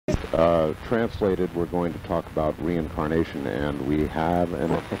Translated, we're going to talk about reincarnation, and we have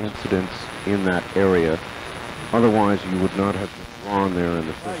an incident in that area. Otherwise, you would not have been drawn there in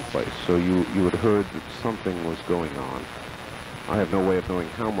the first place. So you had heard that something was going on. I have no way of knowing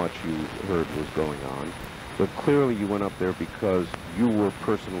how much you heard was going on, but clearly you went up there because you were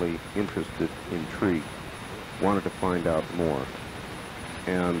personally interested, intrigued, wanted to find out more.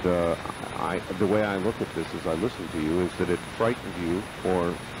 And the way I look at this as I listen to you is that it frightened you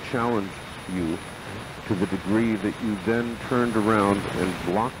or challenged you to the degree that you then turned around and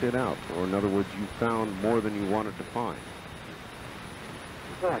blocked it out. Or in other words, you found more than you wanted to find.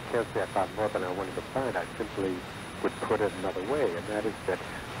 Well, I can't say I found more than I wanted to find. I simply would put it another way, and that is that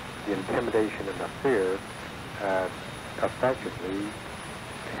the intimidation and the fear effectively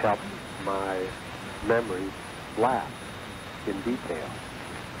helped my memory lapse in detail.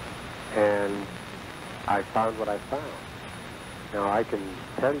 And I found what I found. Now, I can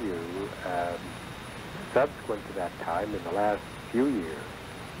tell you, subsequent to that time, in the last few years,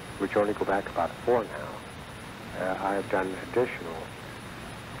 which only go back about 4 now, I have done additional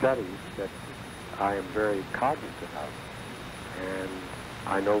studies that I am very cognizant of, and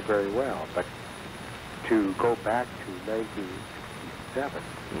I know very well. But to go back to 1967,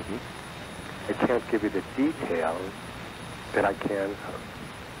 I can't give you the details that I can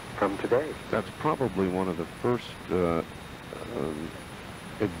from today. That's probably one of the first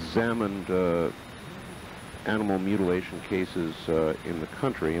examined animal mutilation cases in the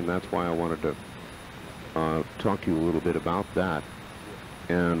country, and that's why I wanted to talk to you a little bit about that.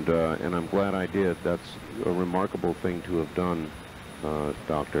 And I'm glad I did. That's a remarkable thing to have done,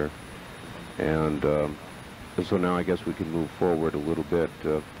 Doctor. And so now I guess we can move forward a little bit.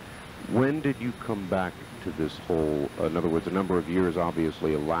 When did you come back to this whole, in other words, a number of years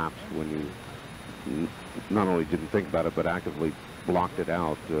obviously elapsed when you not only didn't think about it, but actively blocked it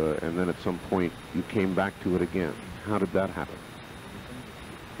out, and then at some point you came back to it again. How did that happen?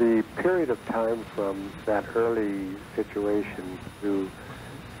 The period of time from that early situation to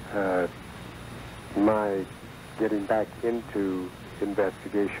my getting back into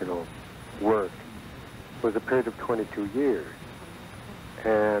investigational work was a period of 22 years.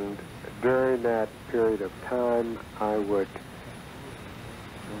 And during that period of time, I would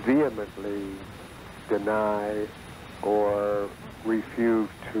vehemently deny or refuse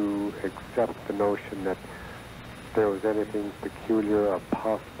to accept the notion that there was anything peculiar or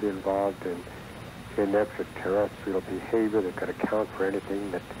possibly involved in extraterrestrial behavior that could account for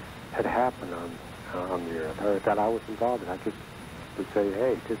anything that had happened on the Earth, or that I was involved in. I just would say,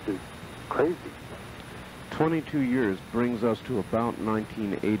 hey, this is crazy. 22 years brings us to about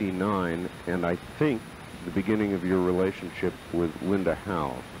 1989, and I think the beginning of your relationship with Linda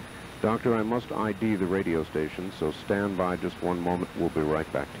Howe. Doctor, I must ID the radio station, so stand by just one moment. We'll be right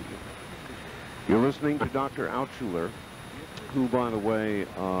back to you. You're listening to Dr. Altshuler, who, by the way,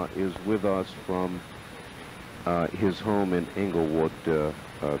 is with us from his home in Englewood,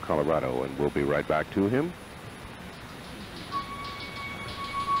 Colorado, and we'll be right back to him.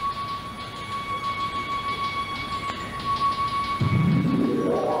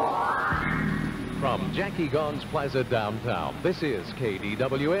 From Jackie Gone's Plaza downtown, this is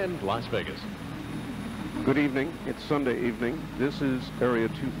KDWN, Las Vegas. Good evening. It's Sunday evening. This is Area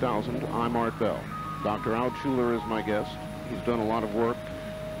 2000. I'm Art Bell. Dr. Altshuler is my guest. He's done a lot of work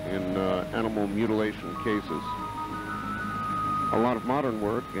in animal mutilation cases. A lot of modern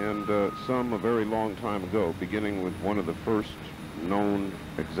work, and some a very long time ago, beginning with one of the first known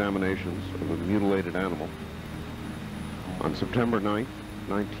examinations of a mutilated animal on September 9th,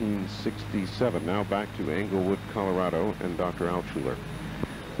 1967. Now back to Englewood, Colorado, and Dr. Altshuler.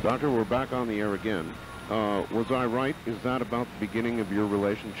 Doctor, we're back on the air again. Was I right? Is that about the beginning of your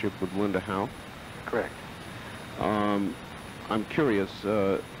relationship with Linda Howe? Correct. I'm curious,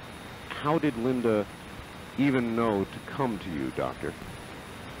 how did Linda even know to come to you, Doctor?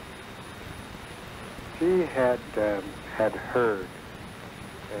 She had heard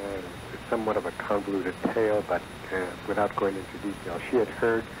somewhat of a convoluted tale, but without going into detail, she had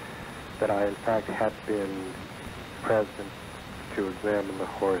heard that I, in fact, had been present to examine the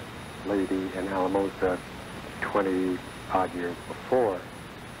horse lady in Alamosa 20-odd years before.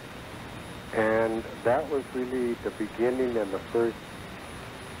 And that was really the beginning and the first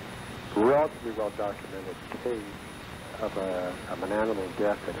relatively well-documented case of an animal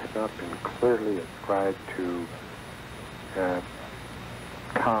death that had not been clearly ascribed to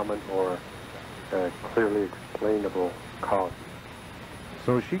common or clearly explainable causes.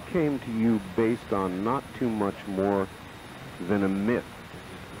 So she came to you based on not too much more than a myth.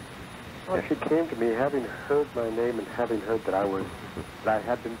 Well, she came to me having heard my name and having heard that I was that I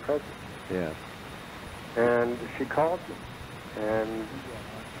had been present. Yes. And she called me, and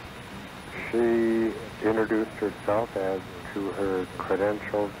she introduced herself as to her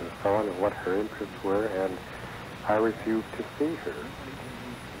credentials and so on and what her interests were, and I refused to see her,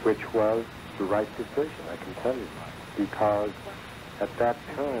 which was the right decision, I can tell you, because at that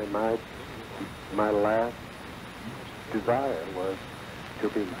time my last desire was to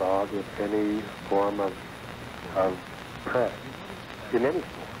be involved with any form of press, in any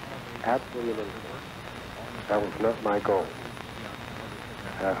form, absolutely in any form. That was not my goal.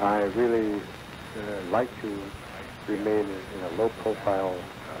 I really like to remain in a low-profile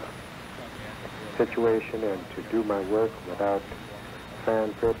situation and to do my work without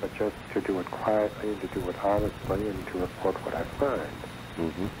fanfare, but just to do it quietly, to do it honestly, and to report what I find.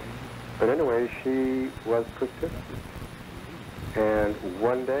 Mm-hmm. But anyway, she was persistent. And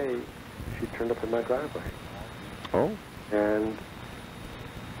one day, she turned up in my driveway. Oh? And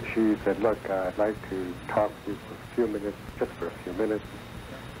she said, look, I'd like to talk to you for a few minutes, just for a few minutes.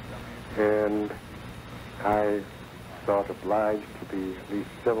 And I felt obliged to be at least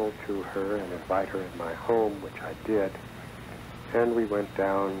civil to her and invite her in my home, which I did. And we went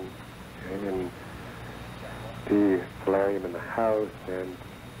down in the solarium in the house and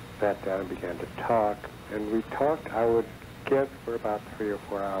sat down and began to talk. And we talked, I would guess, for about 3 or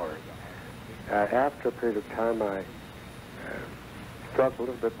 4 hours. After a period of time, I felt a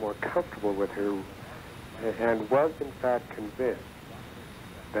little bit more comfortable with her and was, in fact, convinced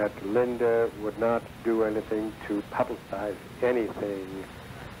that Linda would not do anything to publicize anything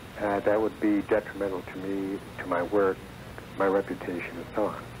that would be detrimental to me, to my work, my reputation, and so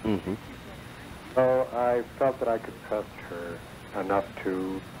on. Mm-hmm. So I felt that I could trust her enough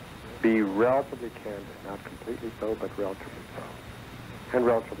to be relatively candid, not completely so, but relatively so, and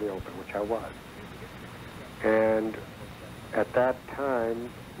relatively open, which I was. And at that time,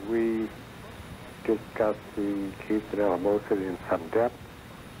 we discussed the case in Animal Mutilations in some depth.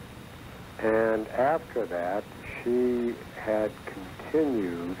 And after that, she had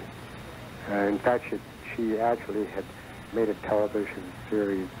continued. In fact, she actually had made a television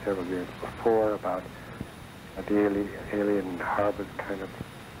series several years before about the alien harvest kind of.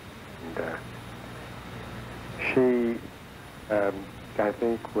 And she, I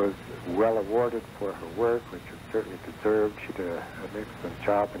think, was well awarded for her work, which it certainly deserved. She did an excellent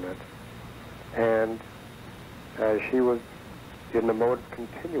job in it. And she was in the mode of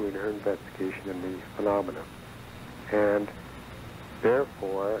continuing her investigation in the phenomenon, and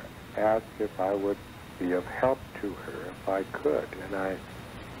therefore asked if I would be of help to her if I could. And I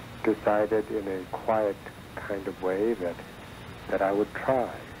decided in a quiet kind of way that I would try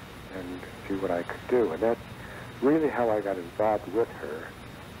and see what I could do. And that's really how I got involved with her.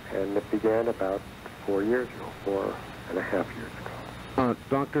 And it began about 4 years ago, 4.5 years ago.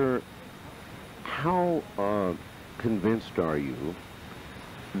 Doctor, how convinced are you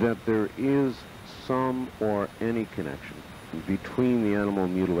that there is some or any connection between the animal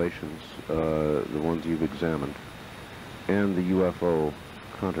mutilations, the ones you've examined, and the UFO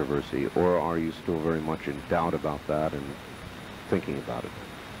controversy, or are you still very much in doubt about that and thinking about it?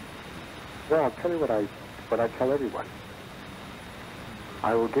 Well, I'll tell you what I tell everyone.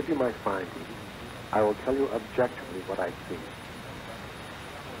 I will give you my findings. I will tell you objectively what I see.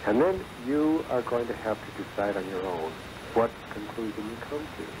 And then you are going to have to decide on your own what conclusion you come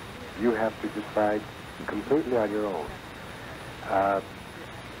to. You have to decide completely on your own.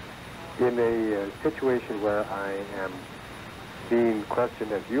 In a situation where I am being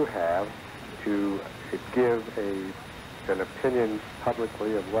questioned as you have to give an opinion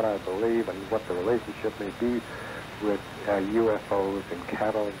publicly of what I believe and what the relationship may be with UFOs and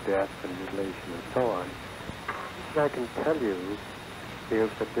cattle deaths and mutilation and so on, I can tell you is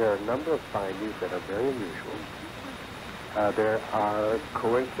that there are a number of findings that are very unusual. There are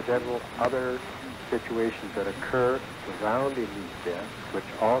coincidental other situations that occur surrounding these deaths, which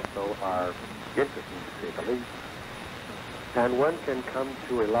also are interesting, to say the least. And one can come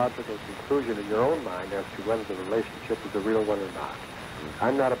to a logical conclusion in your own mind as to whether the relationship is a real one or not.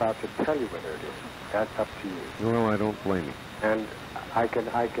 I'm not about to tell you whether it is. That's up to you. Well, I don't blame you. And I can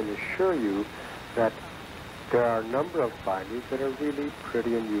assure you that there are a number of findings that are really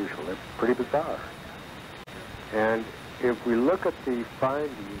pretty unusual. It's pretty bizarre. And if we look at the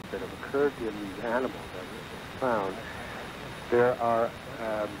findings that have occurred in these animals that we found, there are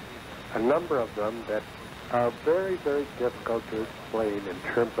a number of them that are very, very difficult to explain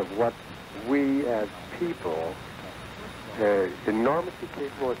in terms of what we as people, enormously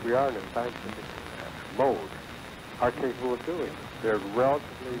capable as we are in a scientific mode, are capable of doing. They're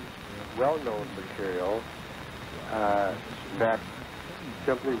relatively well-known material that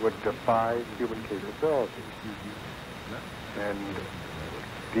simply would defy human capability. And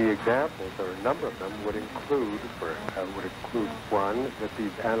the examples, or a number of them, would include one, that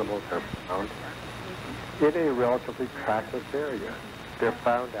these animals are found in a relatively trackless area. They're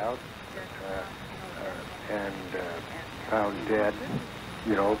found out and found dead,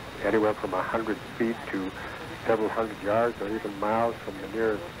 you know, anywhere from 100 feet to several hundred yards or even miles from the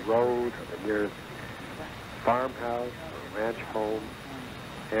nearest road or the nearest farmhouse or ranch home.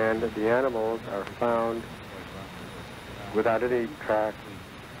 And the animals are found without any tracks,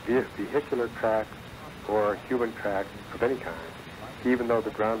 vehicular tracks or human tracks of any kind. Even though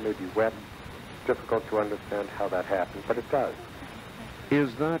the ground may be wet, it's difficult to understand how that happens, but it does.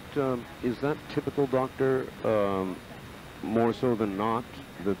 Is that typical, Doctor? More so than not,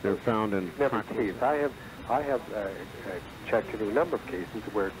 that they're found in every case. I have checked into a number of cases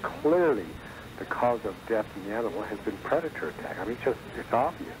where clearly the cause of death in the animal has been predator attack. I mean, it's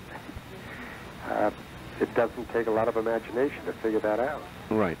obvious. It doesn't take a lot of imagination to figure that out.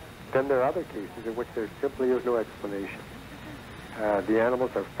 Right. Then there are other cases in which there simply is no explanation. The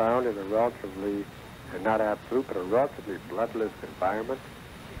animals are found in a relatively, not absolute, but a relatively bloodless environment.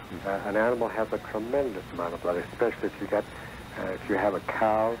 An animal has a tremendous amount of blood, especially if you have a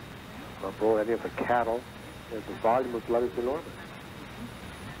cow or a bull, any of the cattle. The volume of blood is enormous.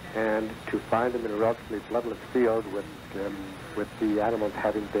 And to find them in a relatively bloodless field with the animals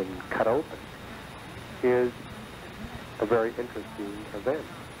having been cut open is a very interesting event.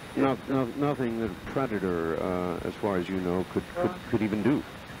 Nothing that a predator, as far as you know, could even do.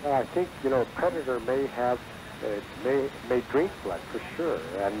 I think, you know, a predator may have may drink blood for sure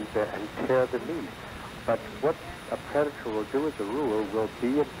and tear the meat, but what a predator will do as a rule will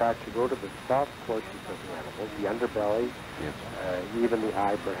be, in fact, to go to the soft portions of the animal, the underbelly, yes, even the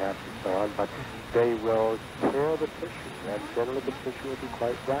eye perhaps and so on, but they will tear the tissue, and generally the tissue will be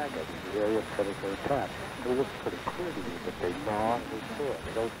quite ragged in the area of predator attack. It looks pretty clear to me that they gnaw and tear.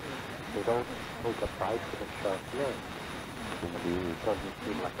 They don't take a bite with a sharp knife. It doesn't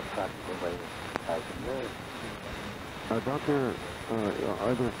seem like a practical way of having nerves. Doctor,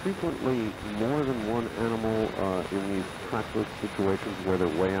 are there frequently more than one animal in these trackless situations where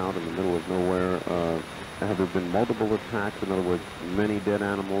they're way out in the middle of nowhere? Have there been multiple attacks? In other words, many dead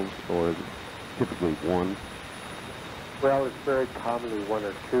animals, or is it typically one? Well, it's very commonly one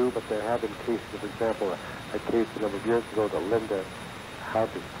or two, but there have been cases, for example, a case a number of years ago that Linda Howe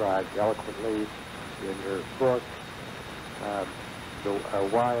described eloquently in her book, the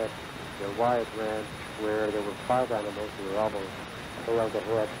Wyatt Ranch, where there were 5 animals who were almost tail to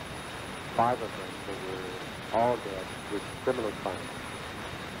head. 5 of them that were all dead with similar findings.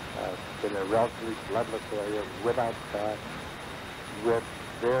 In a relatively bloodless area, without tracks, with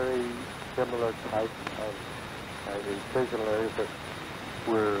very similar types of incisional areas that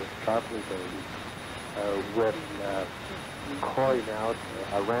were sharply veined, with coiling out.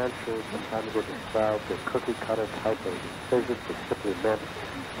 A rancher sometimes would describe the cookie cutter type of incisions, which simply meant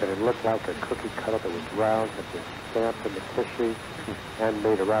that it looked like a cookie cutter that was round, had been stamped in the tissue, and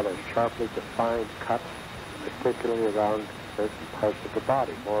made a rather sharply defined cut, particularly around certain parts of the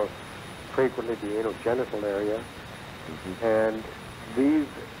body, more frequently the anogenital area. And these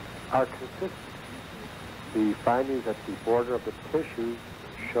are consistent. The findings at the border of the tissue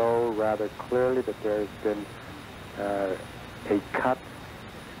show rather clearly that there has been a cut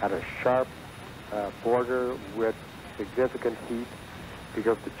at a sharp border with significant heat,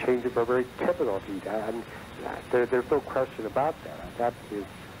 because the changes are very typical of heat. And there's no question about that. That is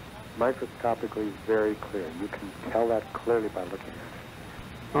microscopically very clear. You can tell that clearly by looking at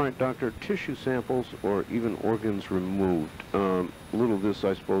it. All right, Doctor, tissue samples or even organs removed. A little of this,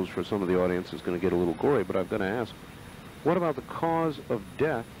 I suppose, for some of the audience is going to get a little gory, but I've got to ask, what about the cause of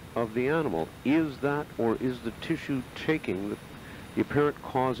death of the animal? Is that, or is the tissue taking the apparent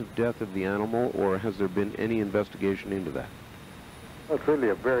cause of death of the animal, or has there been any investigation into that? Well, it's really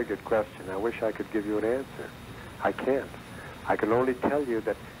a very good question. I wish I could give you an answer. I can't. I can only tell you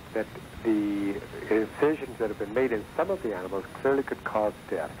that the incisions that have been made in some of the animals clearly could cause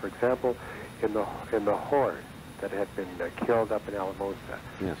death. For example, in the horse that had been killed up in Alamosa.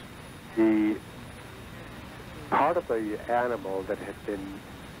 Yes. The part of the animal that had been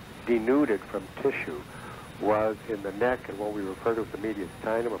denuded from tissue was in the neck and what we refer to as the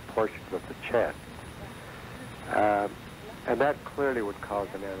mediastinum, or portions of the chest. And that clearly would cause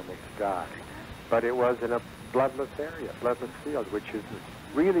an animal to die. But it was in a bloodless area, bloodless field, which is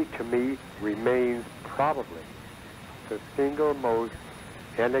really, to me, remains probably the single most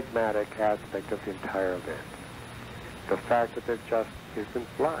enigmatic aspect of the entire event. The fact that there just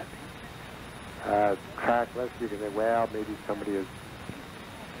isn't blood. Trackless, you can say, well, maybe somebody has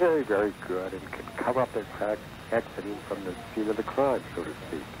very, very good and can cover up their tracks exiting from the scene of the crime, so to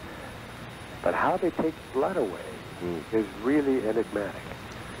speak. But how they take blood away is really enigmatic.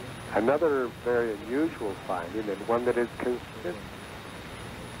 Another very unusual finding, and one that is consistent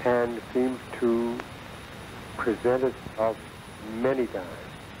and seems to present itself many times,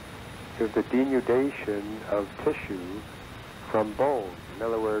 is the denudation of tissue from bone. In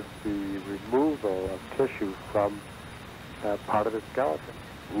other words, the removal of tissue from part of the skeleton,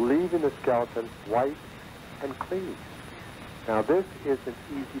 leaving the skeleton white and clean. Now, this isn't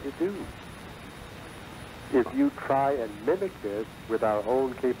easy to do. If you try and mimic this with our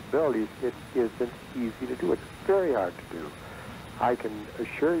own capabilities, it isn't easy to do. It's very hard to do. I can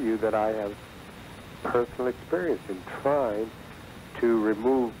assure you that I have personal experience in trying to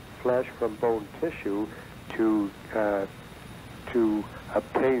remove flesh from bone tissue to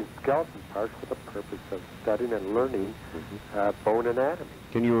obtain skeleton parts for the purpose of studying and learning bone anatomy.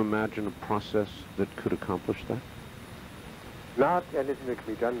 Can you imagine a process that could accomplish that? Not anything that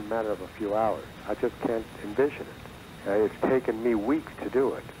can be done in a matter of a few hours. I just can't envision it. It's taken me weeks to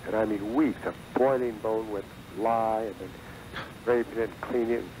do it, and I mean weeks of boiling bone with lye and then scraping it and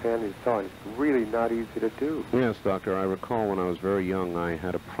cleaning it and sanding and so on. It's really not easy to do. Yes, Doctor. I recall when I was very young, I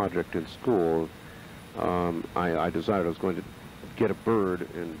had a project in school. I decided I was going to get a bird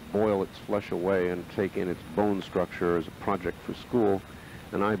and boil its flesh away and take in its bone structure as a project for school.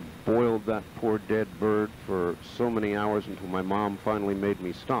 And I boiled that poor dead bird for so many hours until my mom finally made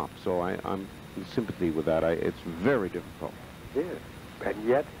me stop. So I'm in sympathy with that. It's very difficult. Yes. And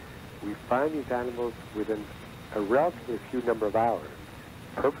yet, we find these animals within a relatively few number of hours,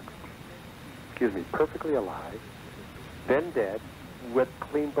 perfectly alive, then dead, with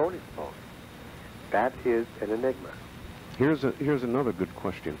clean bone exposed. That is an enigma. Here's another good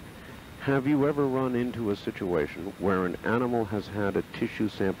question. Have you ever run into a situation where an animal has had a tissue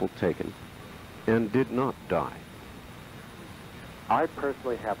sample taken and did not die? I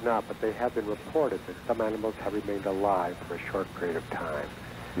personally have not, but they have been reported that some animals have remained alive for a short period of time.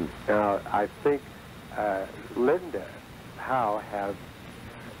 Now, I think Linda Howe has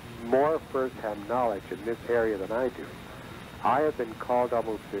more first-hand knowledge in this area than I do. I have been called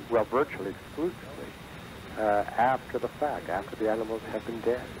almost, well, virtually exclusively after the fact, after the animals have been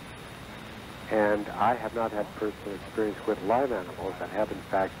dead. And I have not had personal experience with live animals that have, in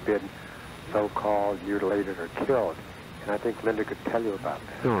fact, been so-called mutilated or killed. And I think Linda could tell you about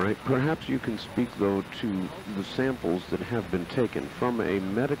that. All right. Perhaps you can speak, though, to the samples that have been taken. From a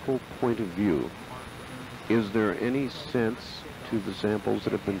medical point of view, is there any sense to the samples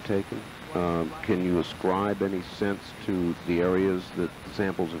that have been taken? Can you ascribe any sense to the areas that the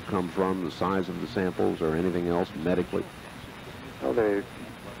samples have come from, the size of the samples, or anything else medically? Well, the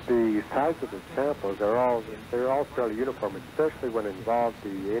size of the samples they're all fairly uniform, especially when involved the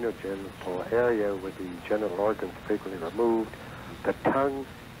anogenital area with the genital organs frequently removed. The tongue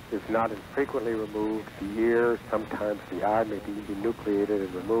is not infrequently removed. The ear, sometimes the eye may be enucleated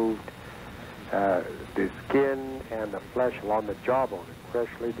and removed. The skin and the flesh along the jawbone,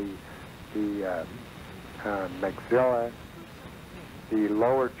 especially the maxilla, the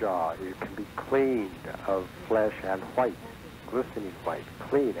lower jaw, it can be cleaned of flesh and white. Glistening white,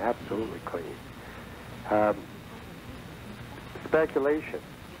 clean, absolutely clean. Speculation.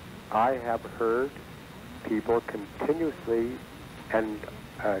 I have heard people continuously and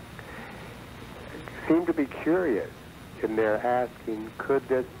seem to be curious in their asking, could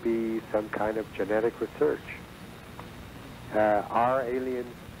this be some kind of genetic research? Are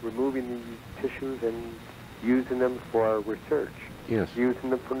aliens removing these tissues and using them for research? Yes. Using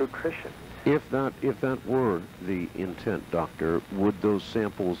them for nutrition? If that were the intent, Doctor, would those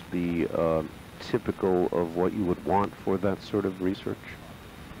samples be typical of what you would want for that sort of research?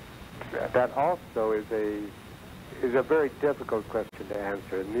 That also is a very difficult question to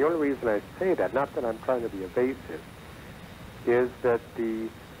answer. And the only reason I say that, not that I'm trying to be evasive, is that the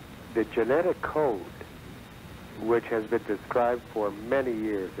genetic code, which has been described for many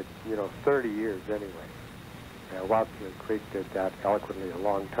years, 30 years anyway. Watson and Crick did that eloquently a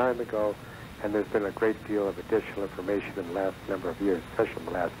long time ago, and there's been a great deal of additional information in the last number of years, especially in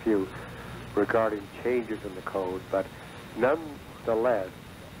the last few, regarding changes in the code. But nonetheless,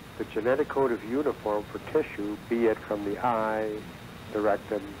 the genetic code is uniform for tissue, be it from the eye, the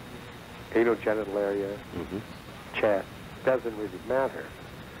rectum, anogenital area, chest, doesn't really matter.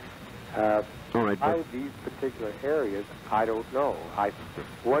 All right, Why these particular areas, I don't know.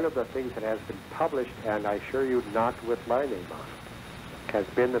 One of the things that has been published, and I assure you not with my name on it, has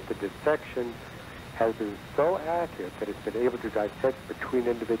been that the dissection has been so accurate that it's been able to dissect between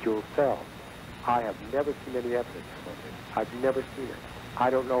individual cells. I have never seen any evidence of it. I've never seen it. I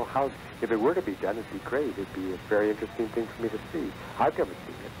don't know how, if it were to be done, it'd be great. It'd be a very interesting thing for me to see. I've never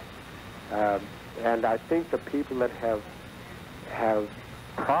seen it. And I think the people that have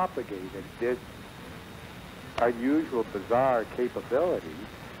propagated this unusual, bizarre capability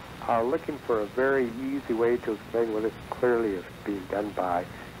are looking for a very easy way to explain what it clearly is being done by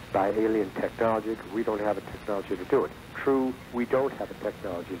alien technology. We don't have a technology to do it. True, we don't have a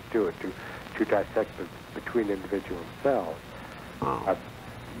technology to do it, to dissect between individual cells.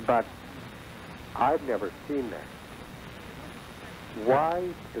 But I've never seen that. Why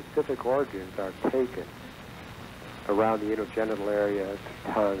specific organs are taken around the anogenital area,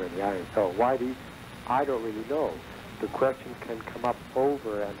 the tongue, or the eye, and so why these, I don't really know. The question can come up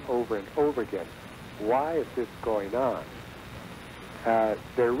over and over and over again. Why is this going on?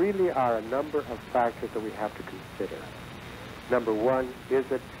 There really are a number of factors that we have to consider. Number one, is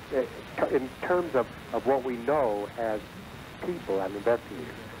it, in terms of what we know as people and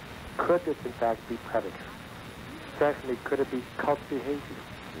investigators, could this in fact be predator? Secondly, could it be cult behavior?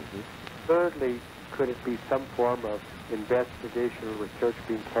 Thirdly, could it be some form of investigation or research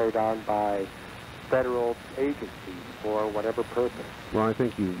being carried on by federal agencies for whatever purpose? Well, I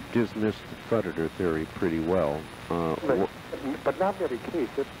think you dismissed the predator theory pretty well. But not in every case.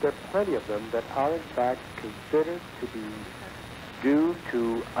 There are plenty of them that are in fact considered to be due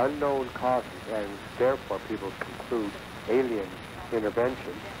to unknown causes, and therefore people conclude alien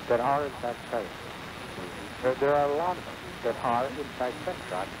intervention that are in fact predators. There are a lot of them that are in fact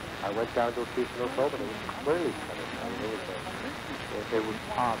predators. I went down to a case in October that was clearly predator. It was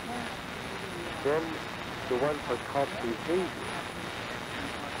obvious. Then the one for cult behavior,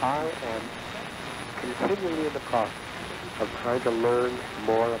 I am continually in the process of trying to learn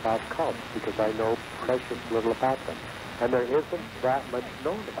more about cults because I know precious little about them. And there isn't that much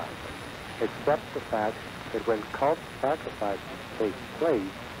known about them, except the fact that when cult sacrifices take place,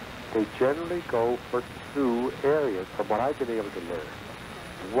 they generally go for two areas from what I've been able to learn.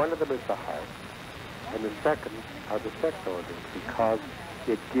 One of them is the heart, and the second are the sex organs, because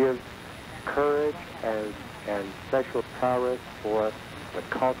it gives courage and sexual prowess for the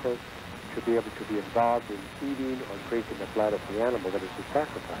cultist to be able to be involved in eating or drinking the blood of the animal that is the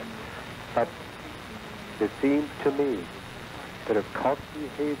sacrifice. But it seems to me that if cult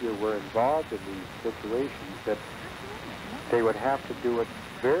behavior were involved in these situations, that they would have to do it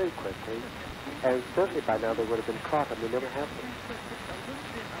very quickly, and certainly by now they would have been caught, and they never have been.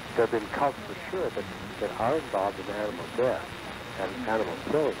 There have been cults for sure that are involved in animal death and animal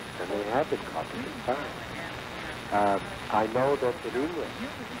killing, and they have been caught at this time. I know that in England,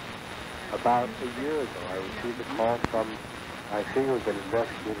 about a year ago, I received a call from, I think it was an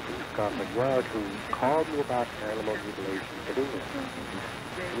investigator from Scotland Yard, who called me about animal mutilations in England.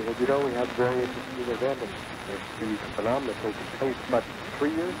 He said, you know, we have very interesting events of these phenomena taking place, but 3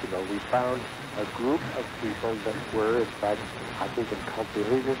 years ago we found a group of people that were, in fact, I think in cult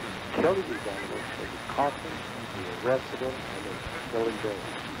behavior, killing these animals. They caught them, they arrested them, and they're still in jail.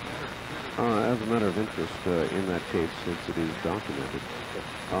 As a matter of interest, in that case, since it is documented,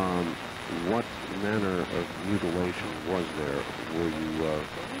 what manner of mutilation was there? Were you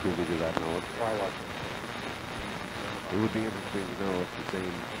privy to that knowledge? I wasn't. It would be interesting to know if the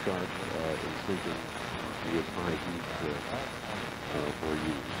same sharp incision with high heat were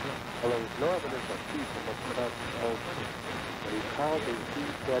used. Well, there was no evidence of heat, but he called me, he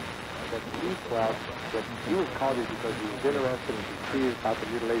said that he felt that he was called me because he was interested in see about the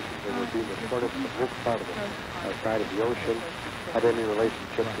mutilations that were being reported from this part of the side of the ocean, had any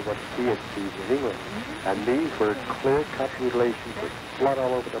relationship to what he had seen in England. And these were clear-cut mutilations with blood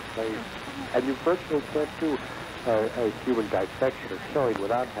all over the place. And you virtually can't do a human dissection or killing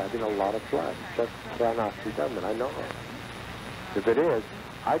without having a lot of blood. It just cannot be done that I know of. If it is,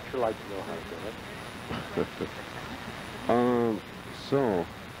 I'd sure like to know how to do it. So,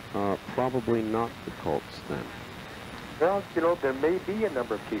 probably not the cults then. Well, you know, there may be a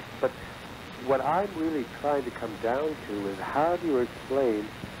number of cases, but what I'm really trying to come down to is how do you explain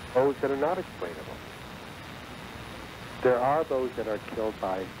those that are not explainable? There are those that are killed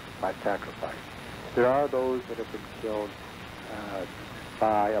by sacrifice. There are those that have been killed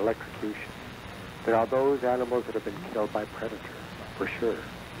by electrocution. There are those animals that have been killed by predators, for sure.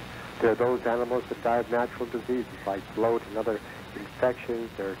 There are those animals that die of natural diseases like bloat and other infections.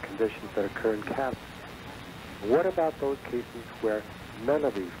 There are conditions that occur in cats. What about those cases where none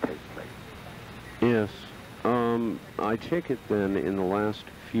of these take place? Yes. I take it then in the last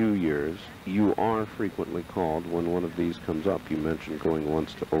few years, you are frequently called when one of these comes up. You mentioned going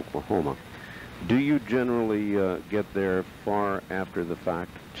once to Oklahoma. Do you generally get there far after the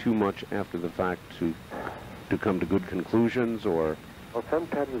fact, too much after the fact to come to good conclusions, or Well,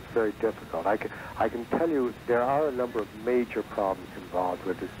 sometimes it's very difficult. I can tell you there are a number of major problems involved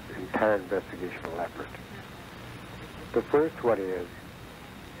with this entire investigational effort. The first one is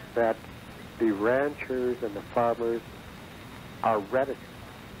that the ranchers and the farmers are reticent,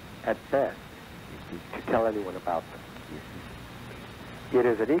 at best, to tell anyone about them. It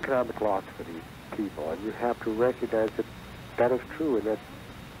is an economic loss for these people, and you have to recognize that that is true, and that's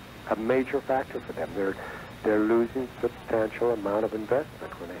a major factor for them. They're losing substantial amount of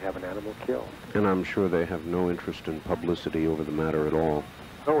investment when they have an animal killed. And I'm sure they have no interest in publicity over the matter at all.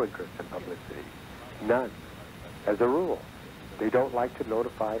 No interest in publicity. None. As a rule. They don't like to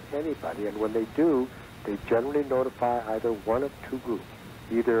notify anybody, and when they do, they generally notify either one of two groups,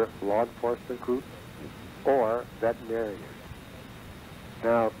 either law enforcement groups or veterinarians.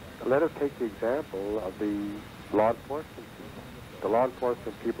 Now, let us take the example of the law enforcement people. The law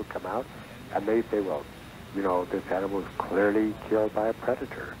enforcement people come out and they say, well, you know, this animal was clearly killed by a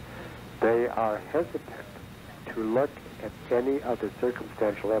predator. They are hesitant to look at any other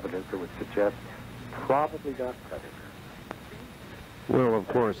circumstantial evidence that would suggest probably not predator. Well, of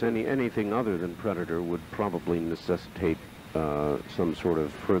course, anything other than predator would probably necessitate some sort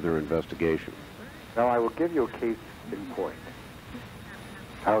of further investigation. Now, I will give you a case in point.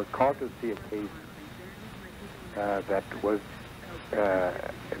 I was called to see a case that was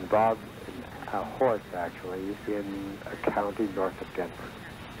involved in a horse, actually, in a county north of Denver.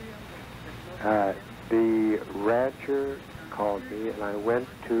 The rancher called me, and I went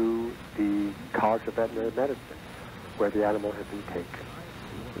to the College of Veterinary Medicine, where the animal had been taken.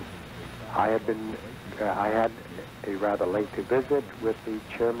 I had a rather lengthy visit with the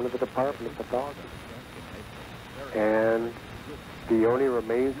chairman of the Department of Pathology. And the only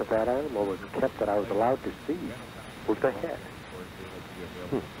remains of that animal was kept that I was allowed to see was the head.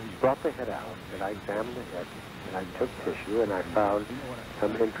 Brought the head out, and I examined the head, and I took tissue, and I found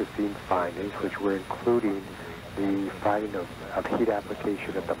some interesting findings, which were including the finding of heat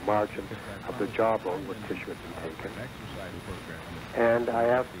application at the margin of the jawbone where tissue had been taken. And I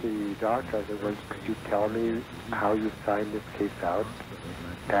asked the doctor, I said, well, could you tell me how you signed this case out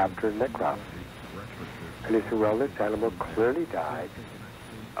after necropsy? And he said, well, this animal clearly died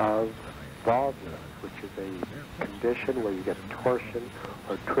of volvulus, which is a condition where you get torsion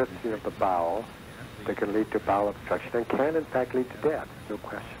or twisting of the bowel that can lead to bowel obstruction and can, in fact, lead to death. No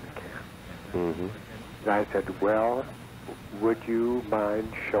question it can. Mm-hmm. And I said, well, would you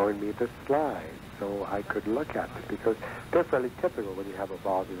mind showing me the slide so I could look at it? Because they're fairly typical when you have a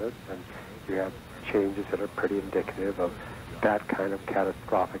volvulus and you have changes that are pretty indicative of that kind of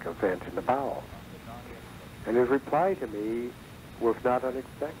catastrophic event in the bowel. And his reply to me was not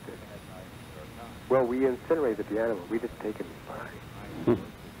unexpected. Well, we incinerated the animal. We didn't take any slide.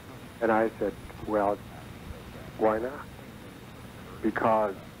 And I said, well, why not?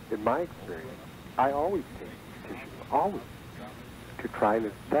 Because in my experience, I always take tissue, always, to try and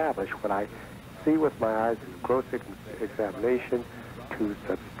establish what I see with my eyes in gross examination, to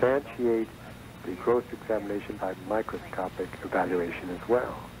substantiate the gross examination by microscopic evaluation as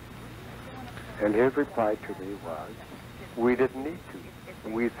well. And his reply to me was, we didn't need to.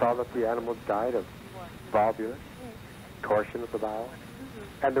 We saw that the animal died of volvulus, torsion of the bowel,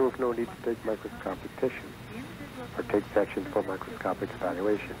 and there was no need to take microscopic tissue or take sections for microscopic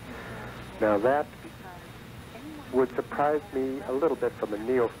evaluation. Now that would surprise me a little bit from a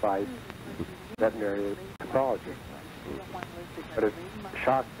neophyte veterinary pathologist, but it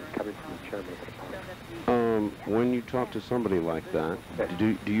shocked me coming from the chairman of the department. When you talk to somebody like that,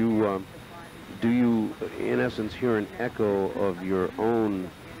 do you, in essence, hear an echo of your own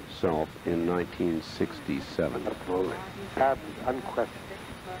self in 1967? Absolutely. Unquestioned.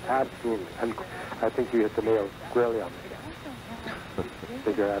 Absolutely. I think you hit the nail squarely on the head. I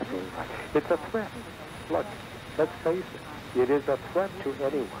think you're absolutely right. It's a threat. Look, let's face it. It is a threat to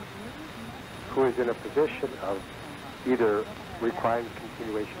anyone who is in a position of either requiring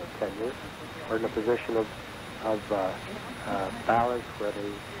continuation of tenure or in a position of balance where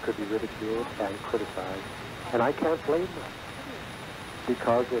they could be ridiculed and criticized. And I can't blame them,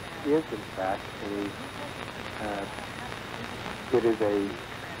 because it is, in fact,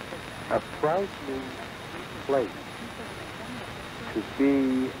 a frightening place to be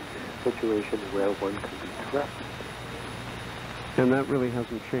in a situation where one can be threatened. And that really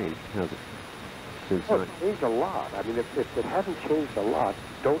hasn't changed, has it? Since It's changed a lot. I mean, if it hadn't changed a lot,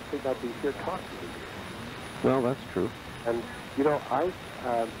 don't think I'd be here talking to you. Well, that's true. And, you know,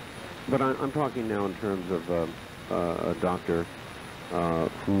 But I'm talking now in terms of a doctor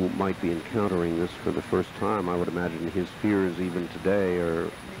who might be encountering this for the first time. I would imagine his fears even today are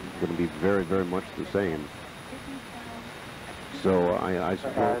going to be very, very much the same. So I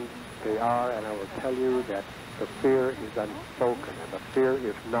suppose... And they are, and I will tell you that the fear is unspoken, and the fear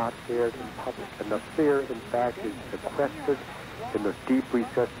is not aired in public, and the fear, in fact, is sequestered in the deep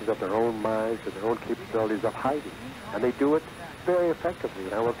recesses of their own minds and their own capabilities of hiding. And they do it very effectively.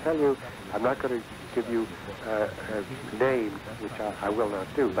 And I will tell you, I'm not going to give you names, which I will not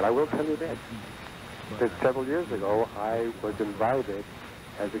do, but I will tell you this, that several years ago, I was invited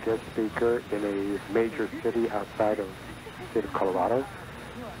as a guest speaker in a major city outside of the state of Colorado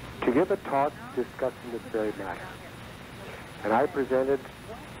to give a talk discussing this very matter. And I presented,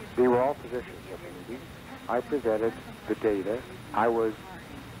 they were all physicians at the meeting, I presented the data. I was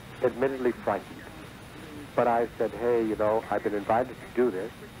admittedly frightened, but I said, hey, you know, I've been invited to do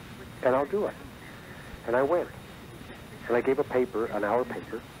this, and I'll do it. And I went, and I gave a paper, an hour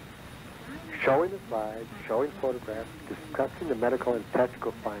paper, showing the slides, showing photographs, discussing the medical and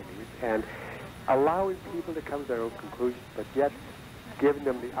technical findings, and allowing people to come to their own conclusions, but yet giving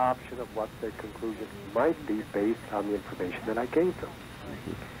them the option of what their conclusions might be based on the information that I gave them.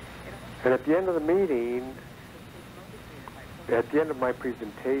 And at the end of the meeting, at the end of my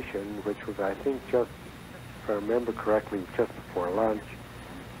presentation, which was, I think, just, if I remember correctly, just before lunch,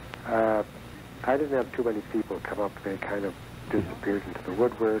 I didn't have too many people come up. They kind of disappeared into the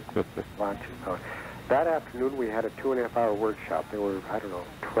woodwork, lunch and so on. That afternoon, we had a 2.5-hour workshop. There were, I don't know,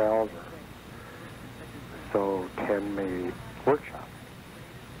 12 or so, 10 maybe workshops.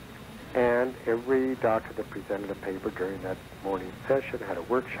 And every doctor that presented a paper during that morning session had a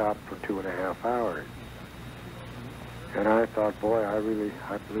workshop for 2.5 hours. And I thought, boy, I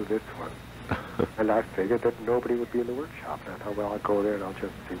blew this one. And I figured that nobody would be in the workshop. And I thought, well, I'll go there and I'll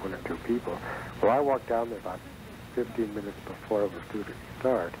just see 1 or 2 people. Well, I walked down there about 15 minutes before it was due to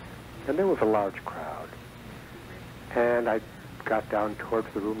start, and there was a large crowd. And I got down towards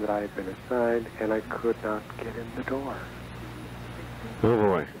the room that I had been assigned, and I could not get in the door. Oh,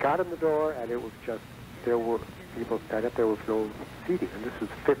 boy. Got in the door, and it was just, there were people standing up, there was no seating, and this was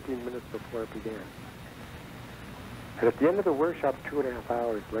 15 minutes before it began. And at the end of the workshop, 2.5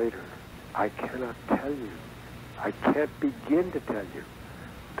 hours later, I cannot tell you, I can't begin to tell you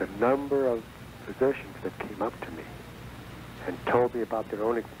the number of physicians that came up to me and told me about their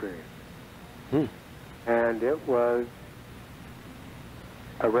own experience. And it was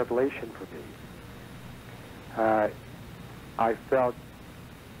a revelation for me. I felt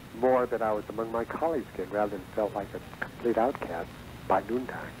more that I was among my colleagues again, rather than felt like a complete outcast by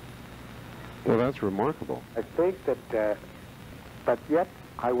noontime. Well, that's remarkable. I think that, but yet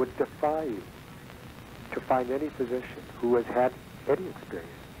I would defy you to find any physician who has had any experience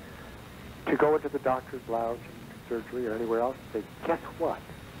to go into the doctor's lounge and surgery or anywhere else and say, guess what?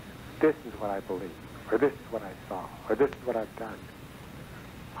 This is what I believe, or this is what I saw, or this is what I've done.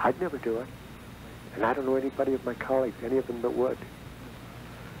 I'd never do it. And I don't know anybody of my colleagues, any of them that would,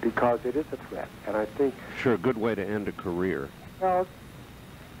 because it is a threat. And I think... Sure, a good way to end a career. Well,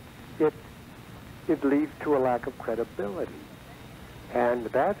 it leads to a lack of credibility. And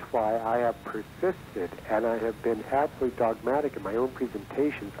that's why I have persisted, and I have been absolutely dogmatic in my own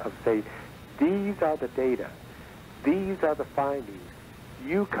presentations of saying, these are the data, these are the findings,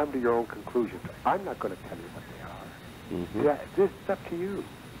 you come to your own conclusions. I'm not going to tell you what they are. This is up to you.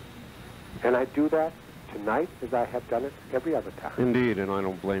 And I do that tonight as I have done it every other time. Indeed, and I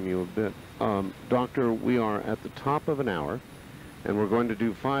don't blame you a bit. Doctor, we are at the top of an hour, and we're going to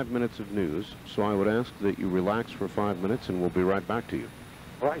do 5 minutes of news, so I would ask that you relax for 5 minutes, and we'll be right back to you.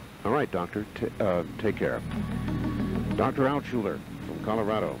 All right. All right, Doctor, take care. Dr. Altshuler from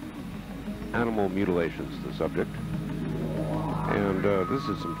Colorado. Animal mutilations, the subject. And this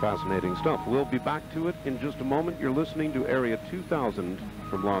is some fascinating stuff. We'll be back to it in just a moment. You're listening to Area 2000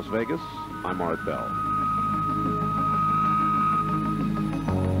 from Las Vegas. I'm Art Bell.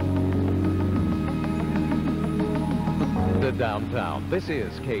 To downtown, this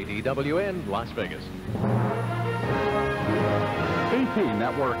is KDWN Las Vegas. AP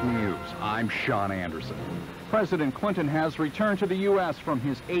Network News, I'm Sean Anderson. President Clinton has returned to the U.S. from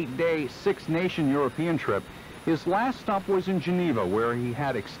his 8-day, 6-nation European trip. His last stop was in Geneva, where he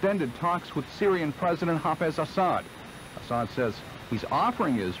had extended talks with Syrian President Hafez Assad. Assad says he's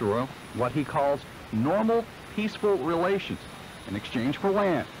offering Israel what he calls normal, peaceful relations in exchange for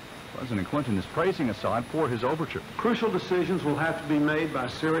land. President Clinton is praising Assad for his overture. Crucial decisions will have to be made by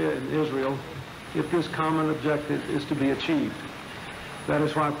Syria and Israel if this common objective is to be achieved. That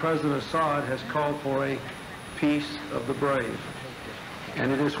is why President Assad has called for a peace of the brave.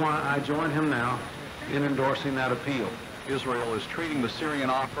 And it is why I join him now in endorsing that appeal. Israel is treating the Syrian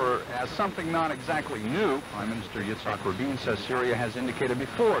offer as something not exactly new. Prime Minister Yitzhak Rabin says Syria has indicated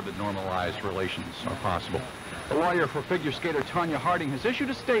before that normalized relations are possible. The lawyer for figure skater Tanya Harding has issued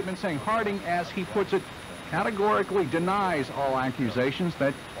a statement saying Harding, as he puts it, categorically denies all accusations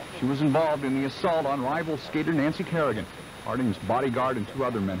that she was involved in the assault on rival skater Nancy Kerrigan. Harding's bodyguard and 2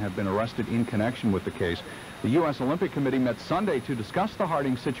 other men have been arrested in connection with the case. The U.S. Olympic Committee met Sunday to discuss the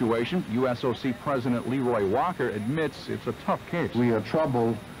Harding situation. USOC President Leroy Walker admits it's a tough case. We are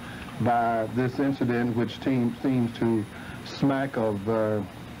troubled by this incident, which seems to smack of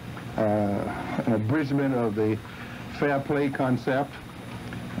an abridgment of the fair play concept,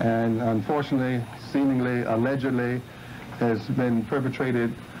 and unfortunately, seemingly, allegedly, has been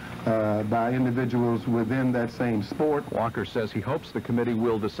perpetrated by individuals within that same sport. Walker says he hopes the committee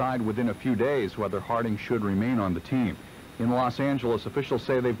will decide within a few days whether Harding should remain on the team. In Los Angeles, officials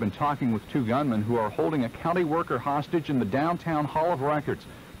say they've been talking with 2 gunmen who are holding a county worker hostage in the downtown Hall of Records.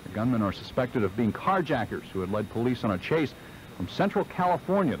 The gunmen are suspected of being carjackers who had led police on a chase from Central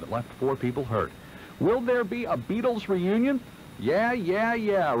California that left 4 people hurt. Will there be a Beatles reunion?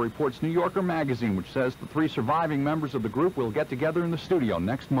 Yeah, reports New Yorker magazine, which says the 3 surviving members of the group will get together in the studio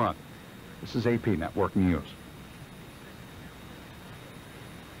next month. This is AP Network News.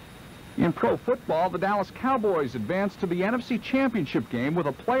 In pro football, the Dallas Cowboys advanced to the NFC Championship game with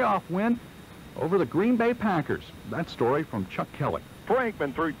a playoff win over the Green Bay Packers. That story from Chuck Kelly.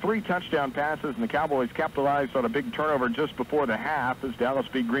 Aikman threw 3 touchdown passes, and the Cowboys capitalized on a big turnover just before the half as Dallas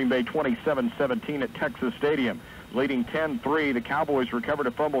beat Green Bay 27-17 at Texas Stadium. Leading 10-3, the Cowboys recovered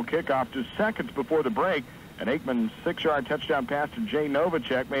a fumble kickoff just seconds before the break, and Aikman's 6-yard touchdown pass to Jay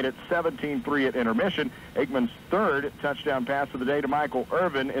Novacek made it 17-3 at intermission. Aikman's 3rd touchdown pass of the day to Michael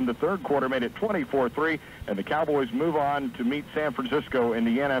Irvin in the 3rd quarter made it 24-3, and the Cowboys move on to meet San Francisco in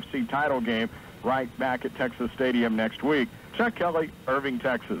the NFC title game right back at Texas Stadium next week. Chuck Kelly, Irving,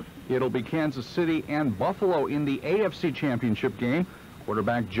 Texas. It'll be Kansas City and Buffalo in the AFC Championship game.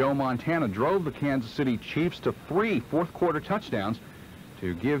 Quarterback Joe Montana drove the Kansas City Chiefs to 3 fourth-quarter touchdowns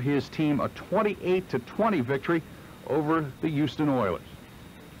to give his team a 28-20 victory over the Houston Oilers.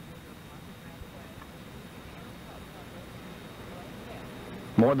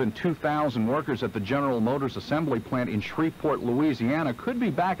 More than 2,000 workers at the General Motors assembly plant in Shreveport, Louisiana could be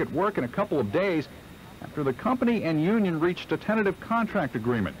back at work in a couple of days after the company and union reached a tentative contract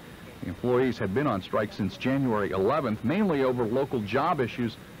agreement. The employees had been on strike since January 11th, mainly over local job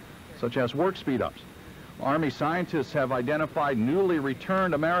issues such as work speed-ups. Army scientists have identified newly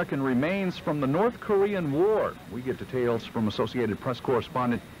returned American remains from the North Korean War. We get details from Associated Press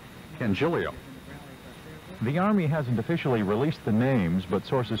correspondent Ken Giglio. The Army hasn't officially released the names, but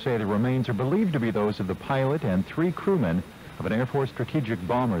sources say the remains are believed to be those of the pilot and 3 crewmen of an Air Force strategic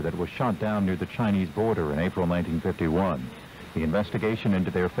bomber that was shot down near the Chinese border in April 1951. The investigation into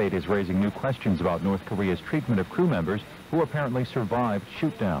their fate is raising new questions about North Korea's treatment of crew members who apparently survived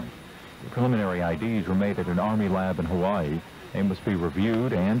shoot-down. The preliminary IDs were made at an Army lab in Hawaii. They must be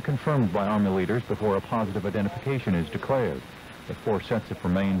reviewed and confirmed by Army leaders before a positive identification is declared. The 4 sets of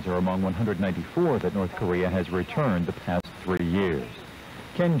remains are among 194 that North Korea has returned the past 3 years.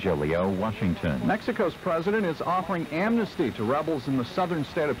 Ken Giglio, Washington. Mexico's president is offering amnesty to rebels in the southern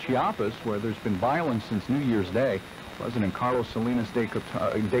state of Chiapas, where there's been violence since New Year's Day. President Carlos Salinas de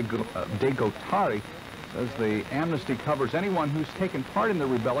Gortari says the amnesty covers anyone who's taken part in the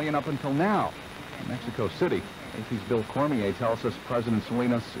rebellion up until now. In Mexico City, AP's Bill Cormier tells us President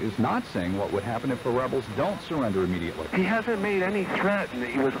Salinas is not saying what would happen if the rebels don't surrender immediately. He hasn't made any threat.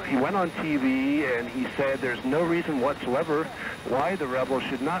 He went on TV and he said there's no reason whatsoever why the rebels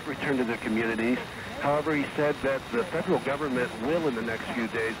should not return to their communities. However, he said that the federal government will, in the next few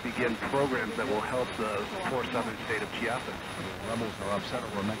days, begin programs that will help the poor southern state of Chiapas. The rebels are upset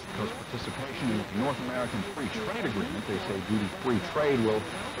over Mexico's participation in the North American Free Trade Agreement. They say duty-free trade will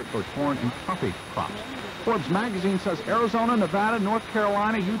hurt for corn and coffee crops. Forbes magazine says Arizona, Nevada, North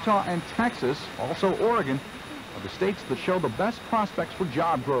Carolina, Utah, and Texas, also Oregon, are the states that show the best prospects for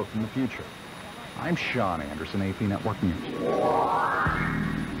job growth in the future. I'm Sean Anderson, AP Network News.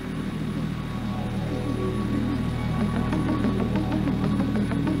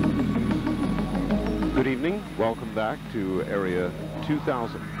 Good evening. Welcome back to Area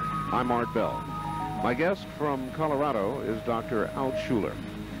 2000. I'm Art Bell. My guest from Colorado is Dr. Altshuler,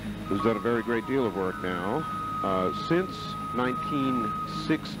 who's done a very great deal of work now since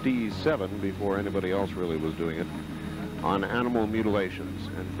 1967, before anybody else really was doing it, on animal mutilations.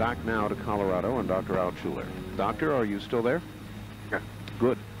 And back now to Colorado and Dr. Altshuler. Doctor, are you still there? Yeah.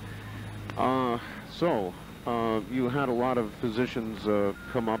 Good. You had a lot of physicians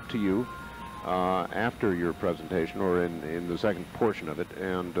come up to you after your presentation, or in the second portion of it,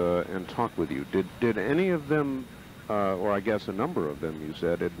 and talk with you. Did any of them, or I guess a number of them, you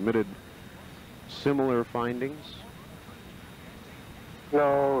said, admitted similar findings?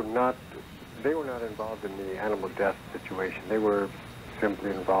 No, they were not involved in the animal death situation. They were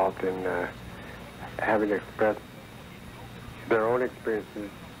simply involved in having expressed their own experiences,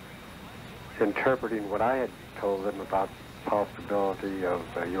 interpreting what I had told them about the possibility of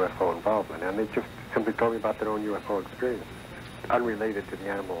UFO involvement. And they just simply told me about their own UFO experience, unrelated to the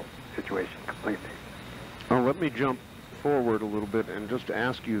animal situation completely. Let me jump forward a little bit and just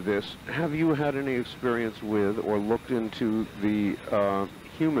ask you this. Have you had any experience with or looked into the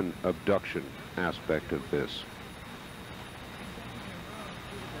human abduction aspect of this?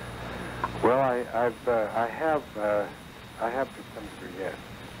 Well, I have to some degree, yes.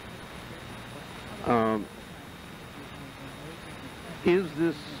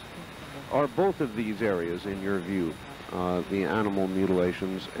 Are both of these areas, in your view, the animal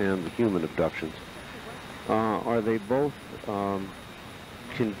mutilations and the human abductions, are they both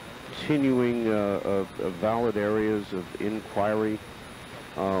continuing valid areas of inquiry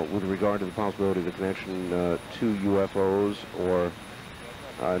with regard to the possibility of the connection to UFOs? Or,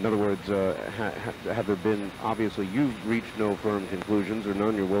 in other words, have there been, obviously you've reached no firm conclusions or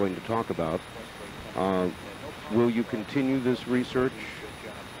none you're willing to talk about. Will you continue this research?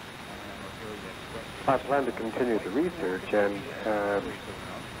 I plan to continue the research, and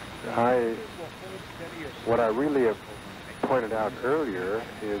what I really have pointed out earlier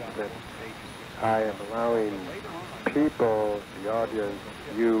is that I am allowing people, the audience,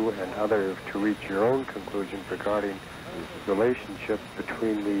 you and others, to reach your own conclusions regarding relationships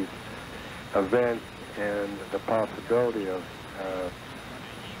between these events and the possibility of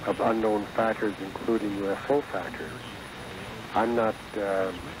unknown factors, including UFO factors. I'm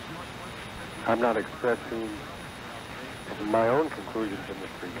not expressing my own conclusions in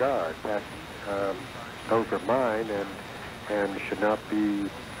this regard. That those are mine and should not be.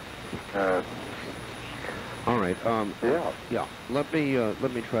 All right. Yeah. Let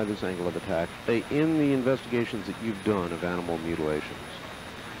me try this angle of attack. In the investigations that you've done of animal mutilations,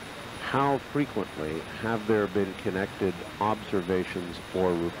 how frequently have there been connected observations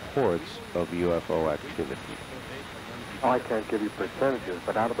or reports of UFO activity? Oh, I can't give you percentages,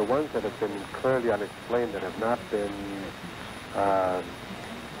 but out of the ones that have been clearly unexplained, that have not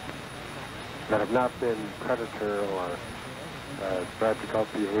been predator or tragical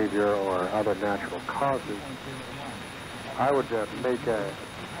behavior or other natural causes, I would make an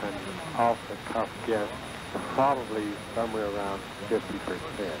off-the-cuff guess, probably somewhere around 50%.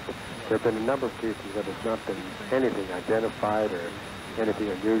 There have been a number of cases that has not been anything identified or anything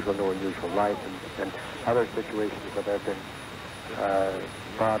unusual, no unusual light, and other situations that have been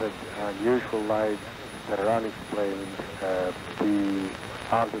spotted unusual lights that are unexplained, the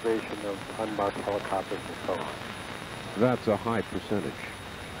observation of unmarked helicopters and so on. That's a high percentage.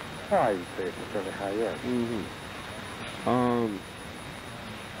 Oh, I would say it's fairly high, yes.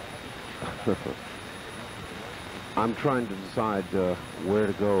 I'm trying to decide where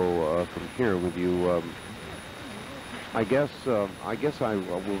to go from here with you. I guess I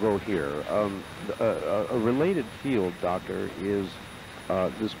will go here. A related field, Doctor, is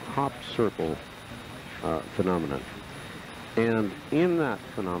this crop circle phenomenon. And in that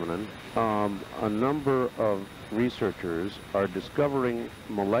phenomenon, a number of researchers are discovering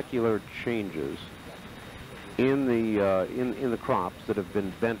molecular changes in the crops that have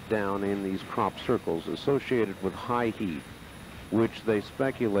been bent down in these crop circles associated with high heat, which they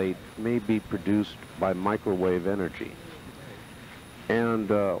speculate may be produced by microwave energy,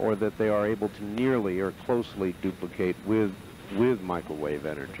 and or that they are able to nearly or closely duplicate with microwave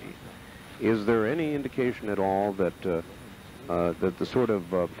energy. Is there any indication at all that that the sort of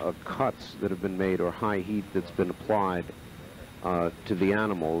cuts that have been made or high heat that's been applied to the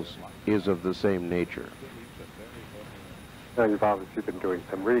animals is of the same nature? Now, you've obviously been doing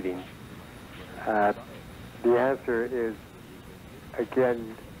some reading. The answer is,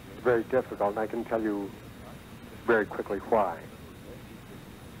 again, very difficult, and I can tell you very quickly why.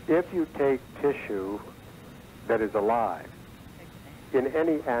 If you take tissue that is alive in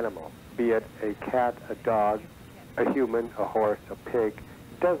any animal, be it a cat, a dog, a human, a horse, a pig,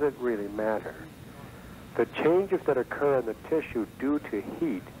 doesn't really matter. The changes that occur in the tissue due to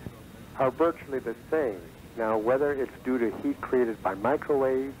heat are virtually the same. Now, whether it's due to heat created by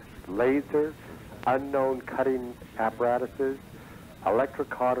microwaves, laser, unknown cutting apparatuses,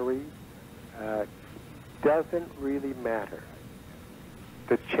 electrocautery, doesn't really matter.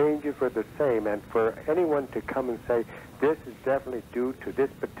 The changes are the same, and for anyone to come and say, this is definitely due to this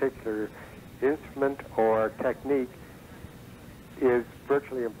particular instrument or technique is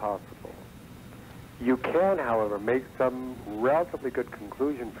virtually impossible. You can, however, make some relatively good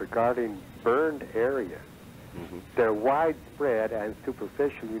conclusions regarding burned areas. They're widespread and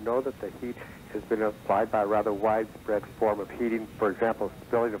superficial. You know that the heat has been applied by a rather widespread form of heating, for example,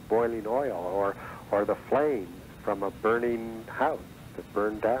 spilling of boiling oil or the flames from a burning house that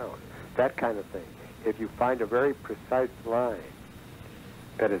burned down, that kind of thing. If you find a very precise line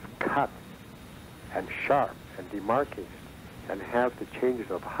that is cut and sharp and demarcated and has the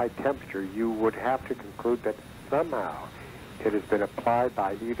changes of high temperature, you would have to conclude that somehow it has been applied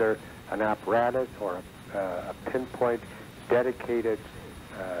by either an apparatus or a pinpoint dedicated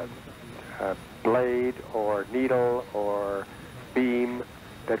blade or needle or beam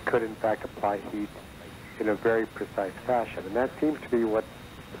that could in fact apply heat in a very precise fashion. And that seems to be what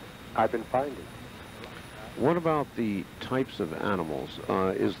I've been finding. What about the types of animals?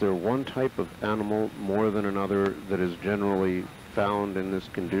 Is there one type of animal more than another that is generally found in this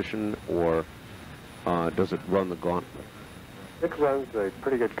condition, or does it run the gauntlet? It runs a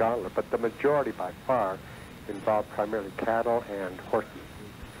pretty good gauntlet, but the majority by far involve primarily cattle and horses.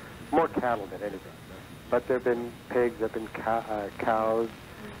 More cattle than anything. But there have been pigs, there have been cows,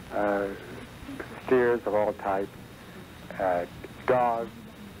 steers of all types, dogs,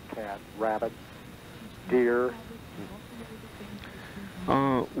 cats, rabbits, deer.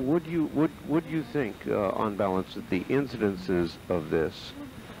 Would you think, on balance, that the incidences of this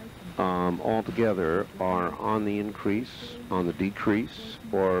altogether are on the increase, on the decrease,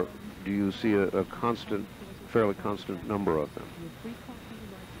 or do you see a constant, fairly constant number of them?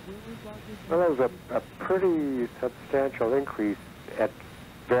 Well, there was a pretty substantial increase at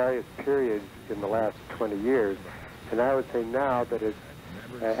various periods in the last 20 years, and I would say now that it's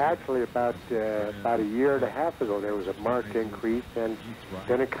actually about a year and a half ago there was a marked increase, and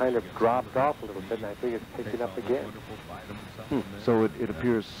then it kind of dropped off a little bit, and I think it's picking up again. So it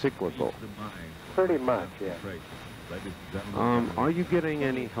appears cyclical. Pretty much, yeah. Are you getting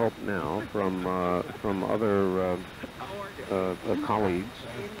any help now from other colleagues,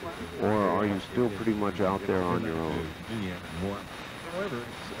 or are you still pretty much out there on your own?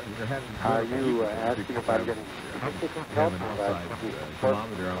 Are you asking if I'm getting technical help?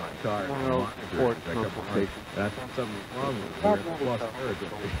 Thermometer on my car. Well, or consultation. That's something wrong with it. We're plus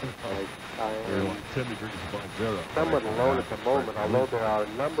We're like 10 degrees above zero. Somewhat alone at the moment, although there are a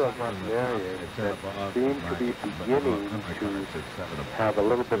number of mountain areas that seem to be beginning to have a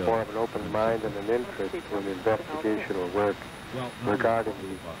little bit more of an open mind and an interest in investigational work regarding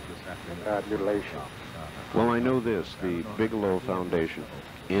these mutilations. Well, I know this. The Bigelow Foundation,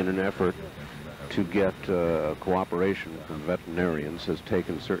 in an effort to get cooperation from veterinarians, has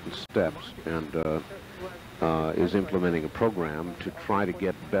taken certain steps and is implementing a program to try to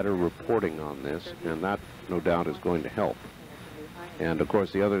get better reporting on this, and that, no doubt, is going to help. And, of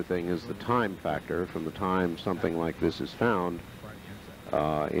course, the other thing is the time factor, from the time something like this is found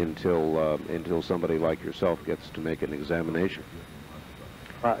until somebody like yourself gets to make an examination.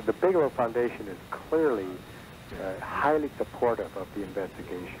 The Bigelow Foundation is clearly highly supportive of the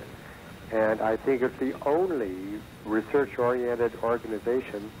investigation, and I think it's the only research-oriented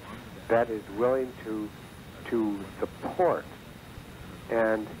organization that is willing to support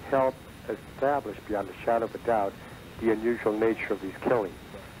and help establish, beyond a shadow of a doubt, the unusual nature of these killings.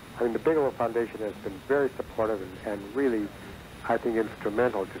 I mean, the Bigelow Foundation has been very supportive and really, I think,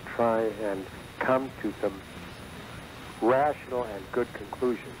 instrumental to try and come to some rational and good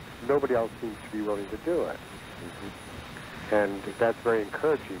conclusions. Nobody else seems to be willing to do it. And that's very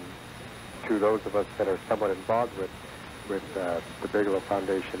encouraging to those of us that are somewhat involved with the Bigelow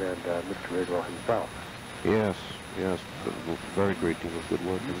Foundation and Mr. Bigelow himself. Yes, yes, a very great deal of good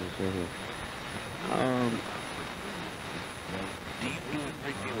work in this area. Do you feel a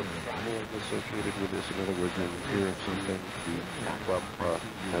great deal of trouble associated with this? In other words, in fear of something to pop up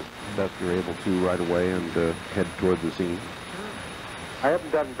as best you're able to right away and head toward the scene? I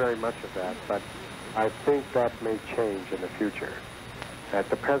haven't done very much of that, but I think that may change in the future. At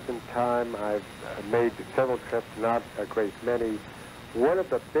the present time, I've made several trips, not a great many. One of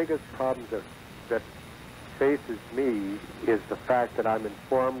the biggest problems that faces me is the fact that I'm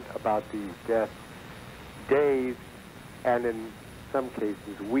informed about these deaths days and in some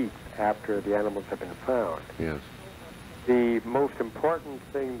cases weeks after the animals have been found. Yes. The most important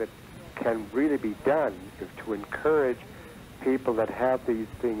thing that can really be done is to encourage people that have these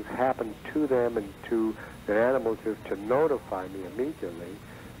things happen to them and to their animals is to notify me immediately,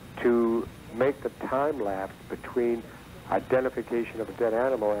 to make the time lapse between identification of a dead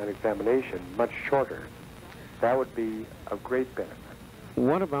animal and examination much shorter. That would be of great benefit.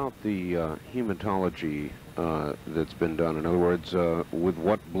 What about the hematology that's been done? In other words, with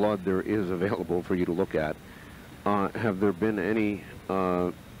what blood there is available for you to look at, have there been any,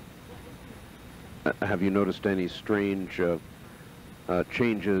 have you noticed any strange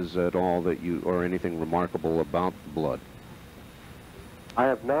changes at all that you, or anything remarkable about the blood? I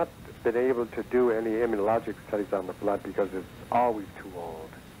have not been able to do any immunologic studies on the blood because it's always too old.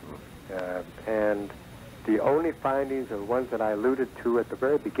 And the only findings are ones that I alluded to at the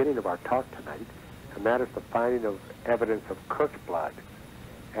very beginning of our talk tonight, and that is the finding of evidence of cooked blood.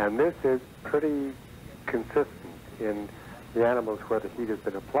 And this is pretty consistent in the animals where the heat has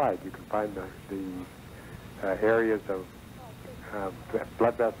been applied. You can find the areas of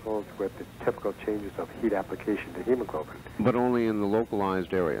blood vessels with the typical changes of heat application to hemoglobin. But only in the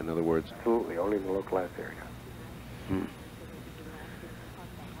localized area, in other words? Absolutely, only in the localized area.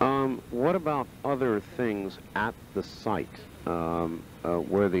 What about other things at the site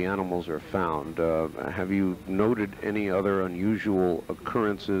where the animals are found? Have you noted any other unusual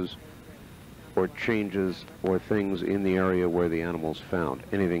occurrences or changes or things in the area where the animal's found?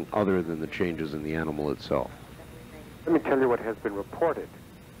 Anything other than the changes in the animal itself? Let me tell you what has been reported,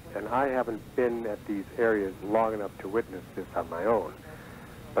 and I haven't been at these areas long enough to witness this on my own,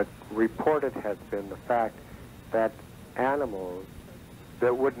 but reported has been the fact that animals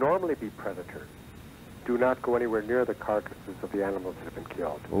that would normally be predators do not go anywhere near the carcasses of the animals that have been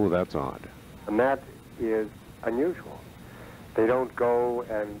killed. Oh, that's odd. And that is unusual. They don't go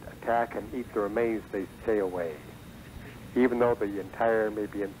and attack and eat the remains, they stay away. Even though the entire may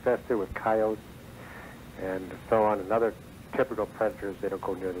be infested with coyotes and so on, and other typical predators, they don't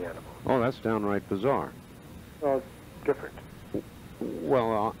go near the animal. Oh, that's downright bizarre. Well, it's different.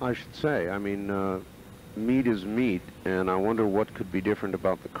 Well, I should say, I mean, meat is meat, and I wonder what could be different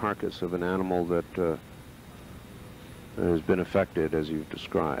about the carcass of an animal that has been affected as you've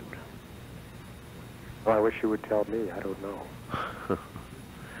described. Well, I wish you would tell me. I don't know.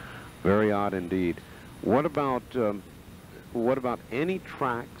 Very odd indeed. What about any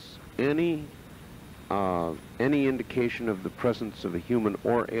tracks, any indication of the presence of a human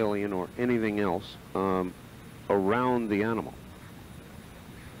or alien or anything else around the animal?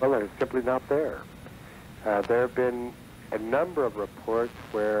 Well, they're simply not there. There have been a number of reports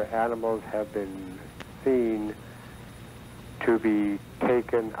where animals have been seen to be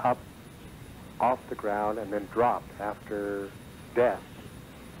taken up off the ground and then dropped after death.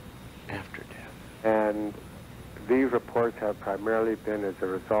 After death. And these reports have primarily been as a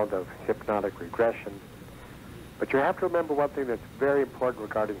result of hypnotic regression. But you have to remember one thing that's very important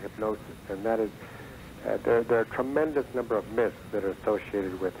regarding hypnosis, and that is there are a tremendous number of myths that are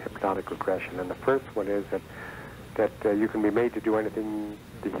associated with hypnotic regression. And the first one is that you can be made to do anything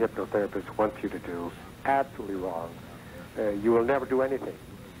the hypnotherapist wants you to do. Absolutely wrong. You will never do anything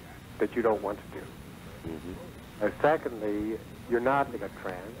that you don't want to do. Secondly, you're not in a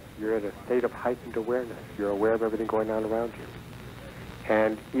trance. You're in a state of heightened awareness. You're aware of everything going on around you.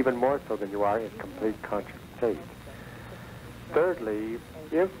 And even more so than you are in complete conscious state. Thirdly,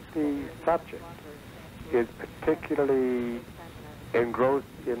 if the subject is particularly engrossed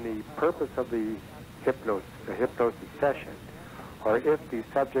in the purpose of the hypnosis session, or if the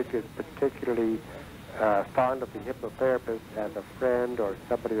subject is particularly fond of the hypnotherapist as a friend or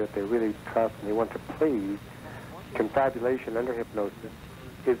somebody that they really trust and they want to please, confabulation under hypnosis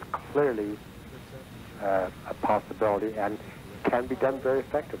is clearly a possibility and can be done very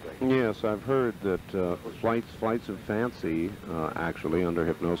effectively. Yes, I've heard that flights of fancy, actually, under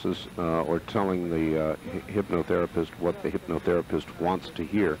hypnosis, or telling the hypnotherapist what the hypnotherapist wants to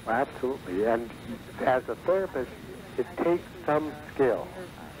hear. Absolutely, and as a therapist, it takes some skill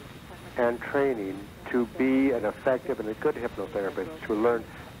and training to be an effective and a good hypnotherapist, to learn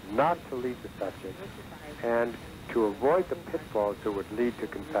not to lead the subject and to avoid the pitfalls that would lead to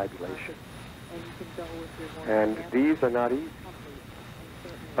confabulation. And these are not easy,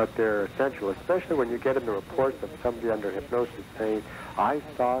 but they're essential, especially when you get in the reports of somebody under hypnosis saying, I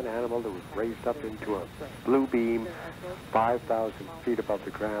saw an animal that was raised up into a blue beam 5,000 feet above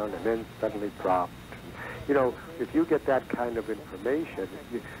the ground and then suddenly dropped. You know, if you get that kind of information,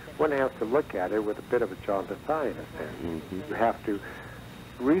 one has to look at it with a bit of a jaundiced eye in a sense. You have to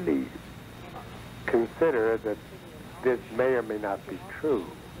really consider that this may or may not be true.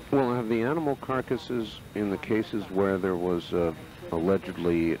 Well, have the animal carcasses, in the cases where there was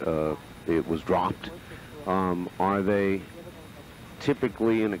allegedly it was dropped, are they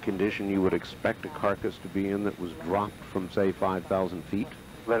typically in a condition you would expect a carcass to be in that was dropped from, say, 5,000 feet?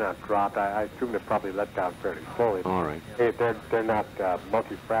 They're not dropped. I assume they're probably let down fairly slowly. All right. They're not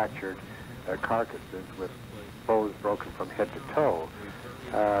multi-fractured carcasses with bones broken from head to toe.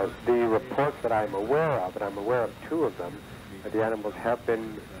 The reports that I'm aware of, and I'm aware of 2 of them, the animals have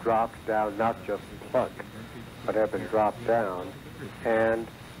been dropped down, not just plucked, but have been dropped down. And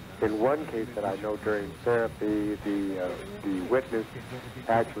in one case that I know during therapy, the witness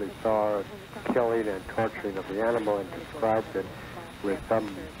actually saw killing and torturing of the animal and described it with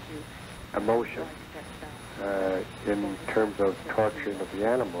some emotion in terms of torturing of the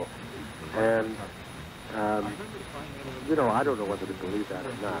animal. And, you know, I don't know whether to believe that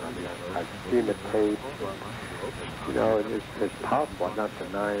or not. I mean, I've seen the tape. You know, it's possible. I'm not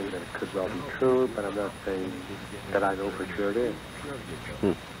denying that it could well be true, but I'm not saying that I know for sure it is.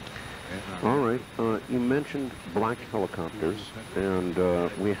 All right. You mentioned black helicopters, and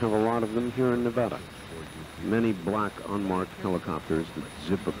we have a lot of them here in Nevada. Many black unmarked helicopters that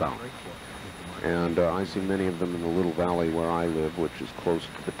zip about. And I see many of them in the little valley where I live, which is close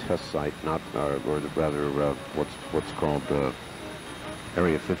to the test site, not, or rather, what's called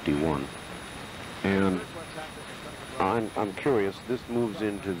Area 51. And I'm curious. This moves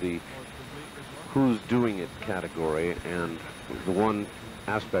into the who's doing it category, and the one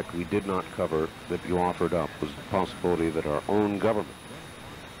aspect we did not cover that you offered up was the possibility that our own government,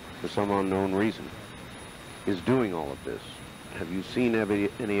 for some unknown reason, is doing all of this. Have you seen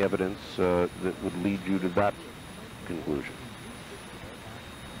any evidence that would lead you to that conclusion?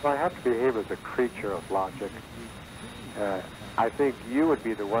 Well, I have to behave as a creature of logic. I think you would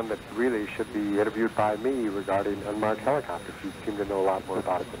be the one that really should be interviewed by me regarding unmarked helicopters. You seem to know a lot more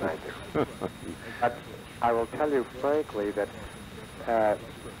about it than I do. But I will tell you frankly that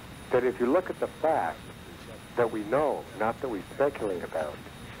that if you look at the facts that we know, not that we speculate about,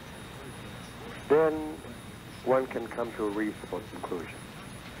 then one can come to a reasonable conclusion.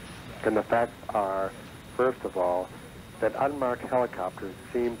 And the facts are, first of all, that unmarked helicopters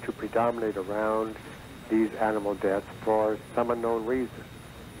seem to predominate around these animal deaths for some unknown reason.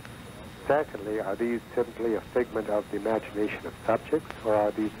 Secondly, are these simply a figment of the imagination of subjects, or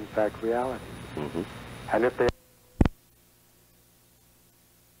are these in fact reality? Mm-hmm. And if they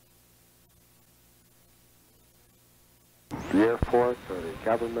the Air Force or the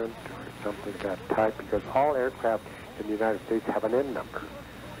government or something of that type, because all aircraft in the United States have an N number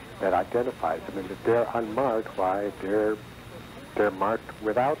that identifies them, and if they're unmarked, why, they're marked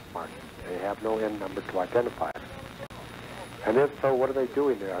without marking. They have no N number to identify them. And if so, what are they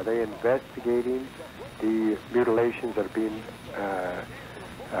doing there? Are they investigating the mutilations that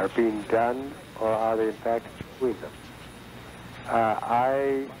are being done, or are they in fact doing them?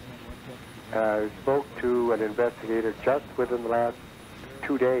 I spoke to an investigator just within the last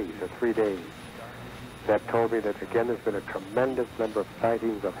 2 days or 3 days that told me that, again, there's been a tremendous number of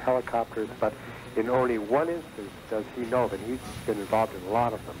sightings of helicopters, but in only one instance does he know, and he's been involved in a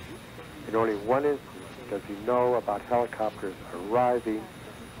lot of them, in only one instance does he know about helicopters arriving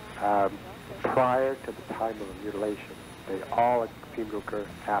prior to the time of the mutilation. They all seem to occur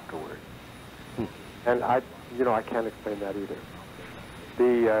afterwards. And I can't explain that either.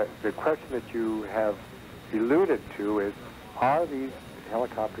 The question that you have alluded to is, are these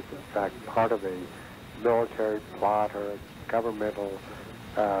helicopters in fact part of a military plot or a governmental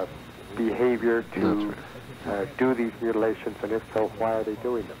behavior to do these mutilations, and if so, why are they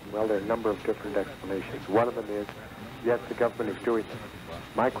doing them? Well, there are a number of different explanations. One of them is, yes, the government is doing them.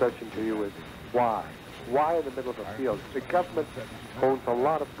 My question to you is, why? Why in the middle of a field? The government owns a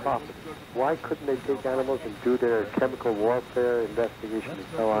lot of property. Why couldn't they take animals and do their chemical warfare investigation and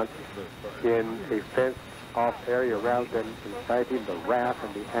so on in a fenced-off area rather than inciting the wrath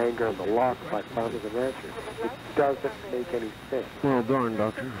and the anger and the loss by farmers and ranchers? It doesn't make any sense. Well, darn,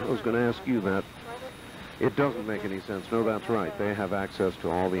 Doctor, I was going to ask you that. It doesn't make any sense. No, that's right. They have access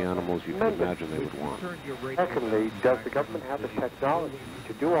to all the animals you can imagine they would want. Secondly, does the government have the technology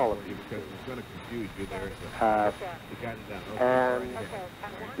to do all of these things? And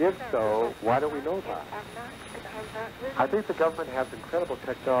if so, why don't we know about it? I think the government has incredible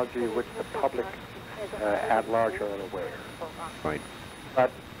technology which the public at large are unaware. Right.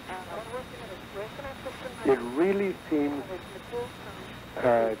 But it really seems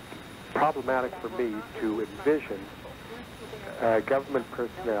problematic for me to envision government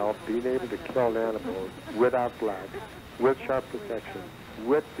personnel being able to kill animals without blood, with sharp dissection,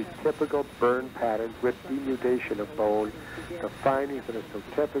 with the typical burn patterns, with denudation of bone, the findings that are so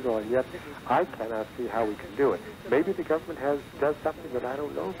typical, and yet I cannot see how we can do it. Maybe the government does something that I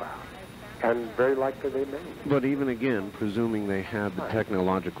don't know about, and very likely they may. But even again, presuming they had the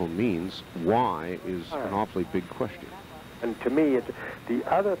technological means, why is an awfully big question. And to me, the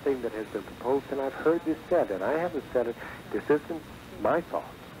other thing that has been proposed, and I've heard this said, and I haven't said it, this isn't my thoughts,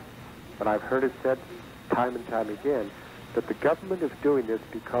 but I've heard it said time and time again, that the government is doing this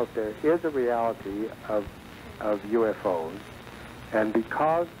because there is a reality of UFOs, and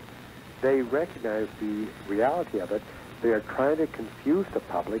because they recognize the reality of it, they are trying to confuse the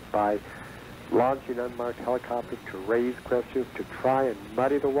public by launching unmarked helicopters to raise questions, to try and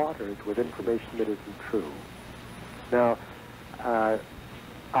muddy the waters with information that isn't true. Now, I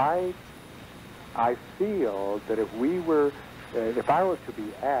feel that if we were, if I was to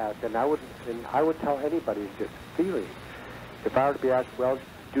be asked, and I would tell anybody just feeling, if I were to be asked, well,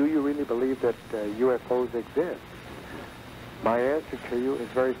 do you really believe that UFOs exist? My answer to you is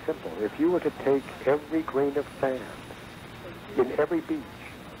very simple. If you were to take every grain of sand in every beach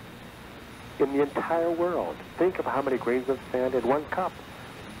in the entire world, think of how many grains of sand in one cup.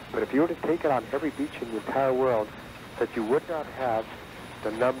 But if you were to take it on every beach in the entire world, that you would not have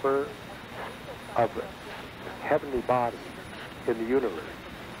the number of heavenly bodies in the universe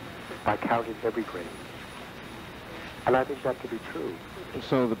by counting every grain. And I think that to be true.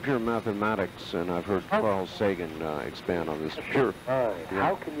 So the pure mathematics, and I've heard Carl Sagan expand on this. Pure.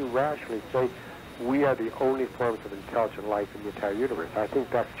 How can you rationally say we are the only forms of intelligent life in the entire universe? I think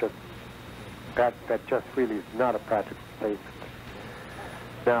that's just, that just really is not a practical statement.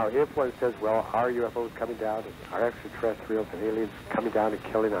 Now, if one says, well, are UFOs coming down, and are extraterrestrials and aliens coming down and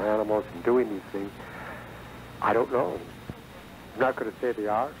killing our animals and doing these things, I don't know. I'm not going to say they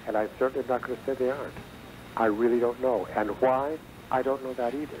are, and I certainly am not going to say they aren't. I really don't know. And why? I don't know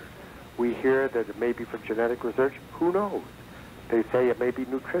that either. We hear that it may be for genetic research. Who knows? They say it may be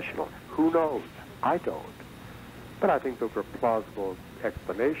nutritional. Who knows? I don't. But I think those are plausible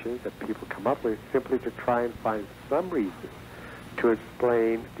explanations that people come up with simply to try and find some reason to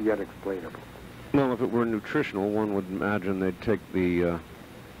explain the unexplainable. Well, if it were nutritional, one would imagine they'd take the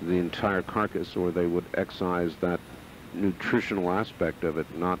entire carcass, or they would excise that nutritional aspect of it,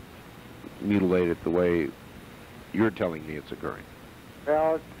 not mutilate it the way you're telling me it's occurring.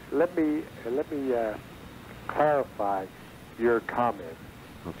 Well, let me clarify your comment.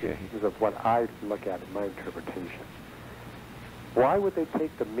 Okay. In terms of what I look at in my interpretation. Why would they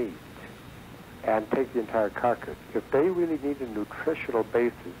take the meat and take the entire carcass? If they really need a nutritional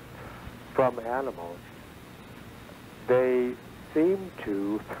basis from animals, they seem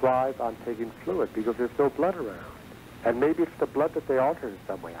to thrive on taking fluid because there's no blood around. And maybe it's the blood that they alter in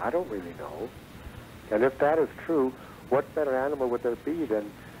some way. I don't really know. And if that is true, what better animal would there be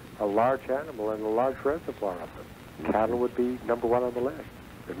than a large animal and a large reservoir of them? Cattle would be number one on the list,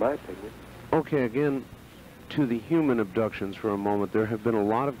 in my opinion. Okay, again, to the human abductions for a moment, there have been a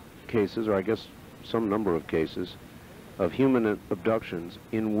lot of cases, or I guess some number of cases, of human abductions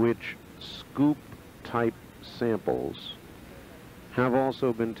in which scoop-type samples have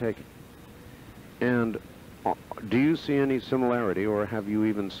also been taken. And do you see any similarity, or have you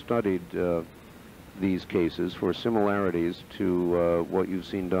even studied these cases for similarities to what you've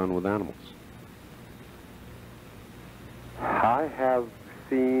seen done with animals? I have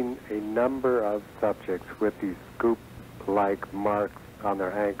seen a number of subjects with these scoop-like marks on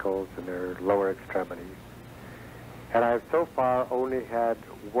their ankles and their lower extremities. And I've so far only had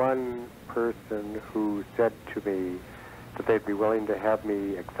one person who said to me that they'd be willing to have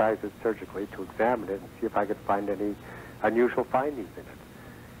me excise it surgically to examine it and see if I could find any unusual findings in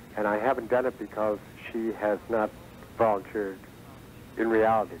it. And I haven't done it because she has not volunteered in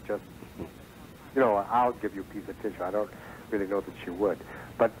reality. Just, you know, I'll give you a piece of tissue. I don't really know that she would.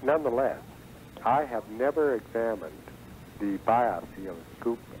 But nonetheless, I have never examined the biopsy of a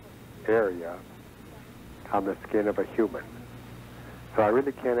scoop area on the skin of a human. So I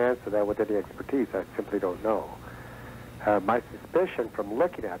really can't answer that with any expertise. I simply don't know. My suspicion from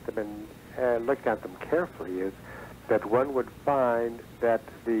looking at them and looking at them carefully is that one would find that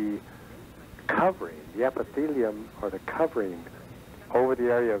the covering, the epithelium or the covering over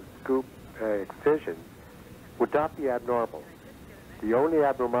the area of scoop excision would not be abnormal. The only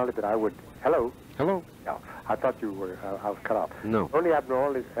abnormality that I would... Hello? Hello? No, I thought you were... I was cut off. No. The only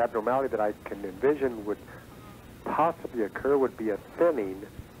abnormality that I can envision would possibly occur would be a thinning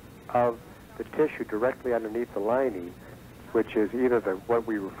of the tissue directly underneath the lining, which is either what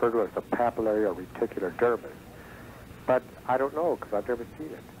we refer to as the papillary or reticular dermis. But I don't know, because I've never seen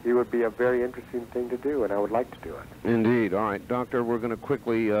it. It would be a very interesting thing to do, and I would like to do it. Indeed. All right, Doctor, we're going to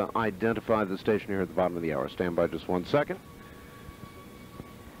quickly identify the station here at the bottom of the hour. Stand by just 1 second.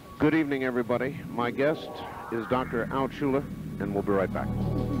 Good evening, everybody. My guest is Dr. Altshuler, and we'll be right back.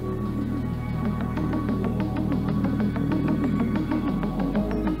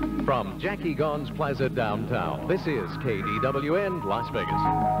 From Jackie Gone's Plaza downtown, this is KDWN Las Vegas.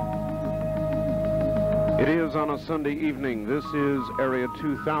 It is on a Sunday evening. This is Area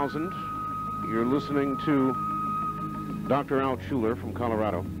 2000. You're listening to Dr. Altshuler from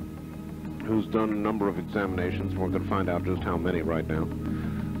Colorado, who's done a number of examinations, we're going to find out just how many right now,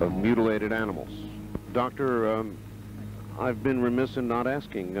 of mutilated animals. Doctor, I've been remiss in not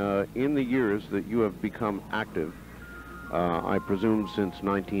asking, in the years that you have become active, I presume since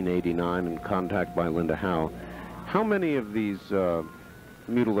 1989 in contact by Linda Howe, how many of these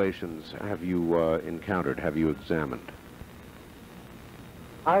mutilations have you encountered, have you examined?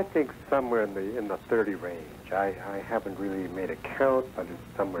 I think somewhere in the 30 range. I haven't really made a count, but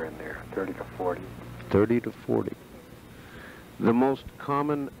it's somewhere in there, 30 to 40. 30 to 40. The most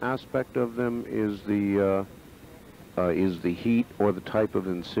common aspect of them is the heat or the type of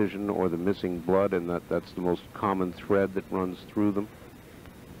incision or the missing blood, and that's the most common thread that runs through them?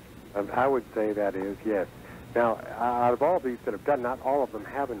 I would say that is, yes. Now, out of all these that have done, not all of them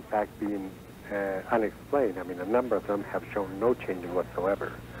have in fact been unexplained. I mean, a number of them have shown no change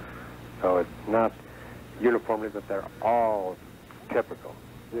whatsoever. So it's not uniformly that they're all typical.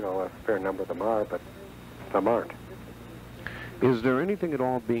 You know, a fair number of them are, but some aren't. Is there anything at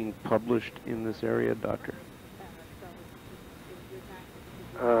all being published in this area, Doctor?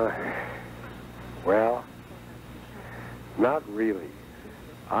 Well, not really.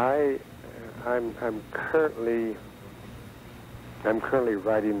 I'm currently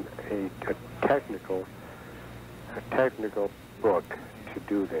writing a technical book to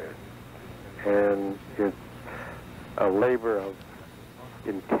do this, and it's a labor of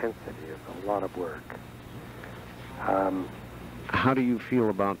intensity. It's a lot of work. How do you feel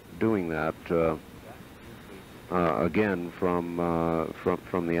about doing that? Again, from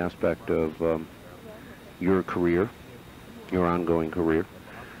the aspect of your career, your ongoing career.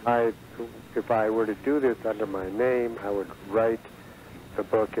 If I were to do this under my name, I would write the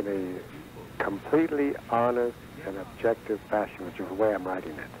book in a completely honest and objective fashion, which is the way I'm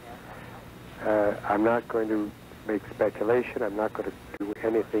writing it. I'm not going to make speculation. I'm not going to do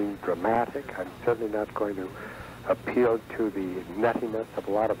anything dramatic. I'm certainly not going to appeal to the nuttiness of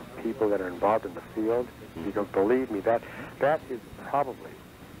a lot of people that are involved in the field. Because believe me, that is probably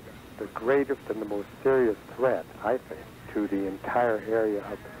the greatest and the most serious threat, I think, to the entire area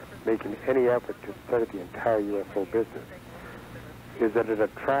of making any effort to study the entire UFO business, is that it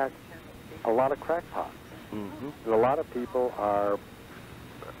attracts a lot of crackpots. Mm-hmm. And a lot of people are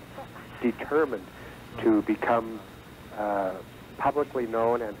determined to become publicly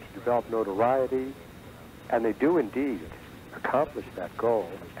known and to develop notoriety, and they do indeed accomplish that goal,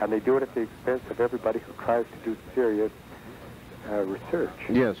 and they do it at the expense of everybody who tries to do serious research.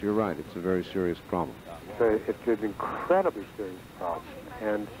 Yes, you're right. It's a very serious problem. So it's an incredibly serious problem,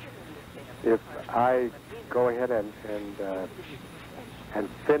 and if I go ahead and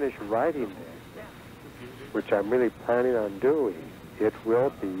finish writing this, which I'm really planning on doing, it will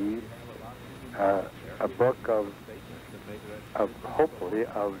be a book of hopefully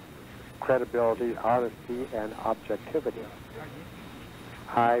of credibility, honesty, and objectivity.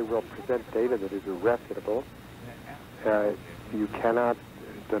 I will present data that is irrefutable. You cannot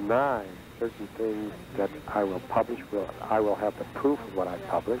deny certain things that I will publish. I will have the proof of what I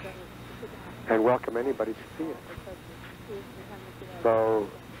publish and welcome anybody to see it. So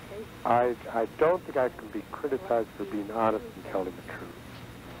I don't think I can be criticized for being honest and telling the truth.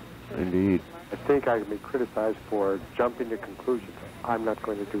 Indeed. I think I can be criticized for jumping to conclusions. I'm not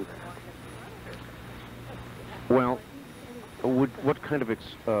going to do that. Well, what kind of a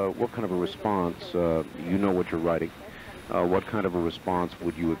response? You know what you're writing. What kind of a response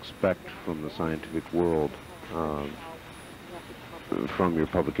would you expect from the scientific world from your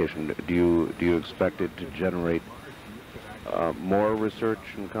publication? Do you expect it to generate more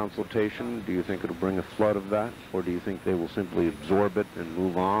research and consultation? Do you think it'll bring a flood of that, or do you think they will simply absorb it and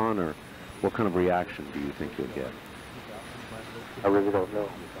move on, or what kind of reaction do you think you'll get? I really don't know.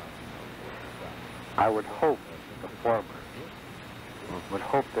 I would hope the former. I would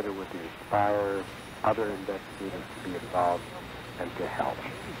hope that it would inspire other investigators to be involved and to help.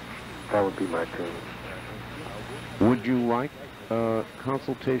 That would be my dream. Would you like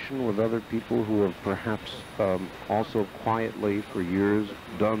consultation with other people who have perhaps also quietly for years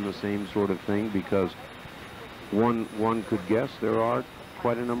done the same sort of thing? Because one could guess there are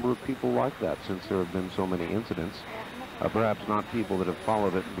quite a number of people like that, since there have been so many incidents. Perhaps not people that have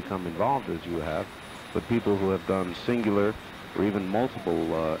followed it and become involved as you have, but people who have done singular or even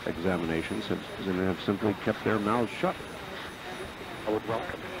multiple examinations and have simply kept their mouths shut. I would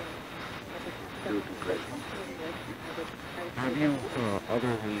welcome it. It would be great. Have you,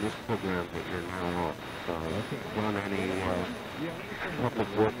 other than this program that you're now on, done any public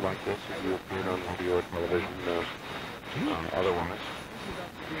work like this? Have you appeared on radio or television otherwise?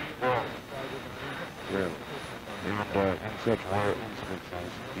 No. Really? And such rare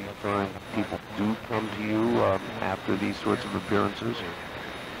instances, do you find people do come to you after these sorts of appearances?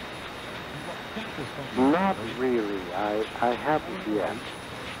 Not really. I haven't yet.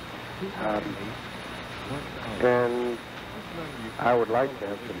 And I would like to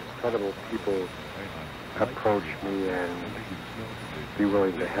have some credible people approach me and be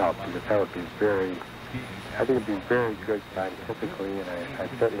willing to help, because that would be I think it'd be very good scientifically, and I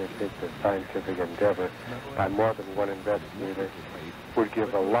certainly think the scientific endeavor by more than one investigator would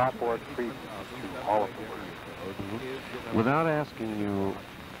give a lot more credence to all of the work. Without asking you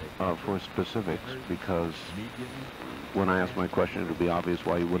for specifics, because when I ask my question, it'll be obvious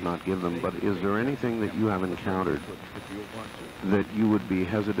why you would not give them, but is there anything that you have encountered that you would be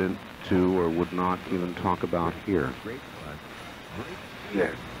hesitant to or would not even talk about here?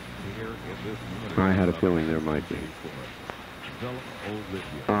 Yes. I had a feeling there might be.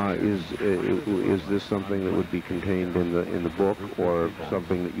 Is this something that would be contained in the book, or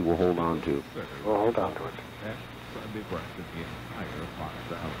something that you will hold on to? We'll hold on to it.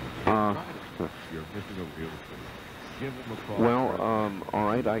 Well, all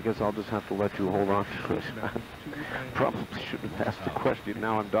right, I guess I'll just have to let you hold on to it. Probably should have asked the question.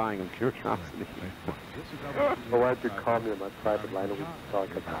 Now I'm dying of curiosity. Well, why don't you call me on my private line and we can talk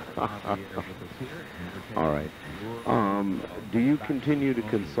about it? All right. Do you continue to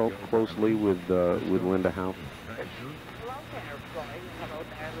consult closely with Linda Howe?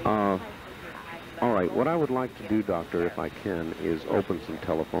 All right. What I would like to do, Doctor, if I can, is open some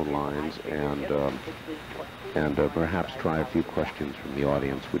telephone lines and perhaps try a few questions from the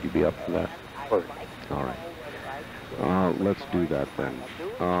audience. Would you be up for that? Sure. All right. Let's do that then.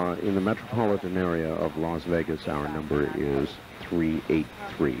 In the metropolitan area of Las Vegas, our number is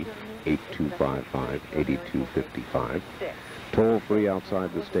 383-8255-8255. Toll-free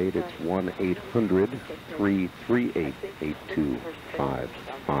outside the state, it's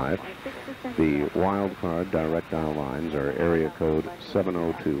 1-800-338-8255. The wild card direct dial lines are area code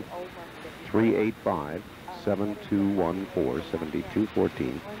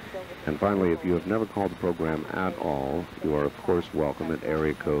 702-385-7214-7214. And finally, if you have never called the program at all, you are, of course, welcome at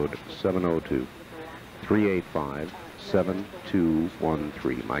area code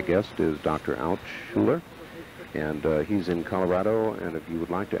 702-385-7213. My guest is Dr. Altshuler, and he's in Colorado, and if you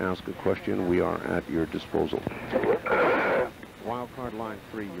would like to ask a question, we are at your disposal. Wildcard line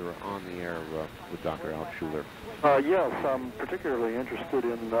 3, you're on the air with Dr. Altshuler. Yes, I'm particularly interested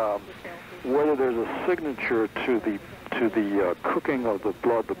in whether there's a signature to the cooking of the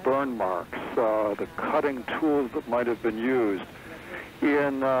blood, the burn marks, the cutting tools that might have been used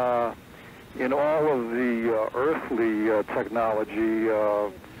in all of the earthly technology.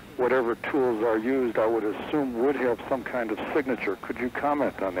 Whatever tools are used, I would assume would have some kind of signature. Could you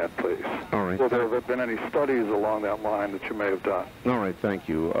comment on that, please? All right. Whether there have been any studies along that line that you may have done. All right, thank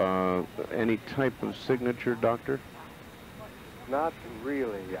you. Any type of signature, Doctor? Not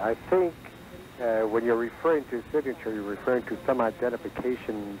really. I think when you're referring to signature, you're referring to some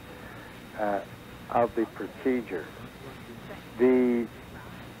identification of the procedure. There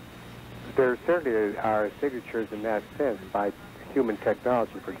certainly are signatures in that sense by human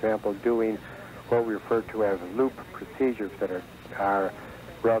technology, for example, doing what we refer to as loop procedures that are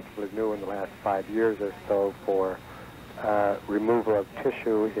relatively new in the last 5 years or so for removal of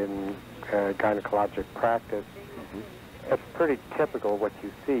tissue in gynecologic practice. It's pretty typical what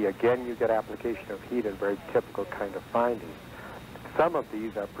you see. Again, you get application of heat and very typical kind of findings. Some of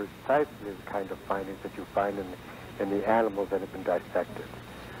these are precisely the kind of findings that you find in the animals that have been dissected.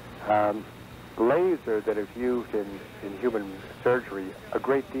 Laser that is used in human surgery a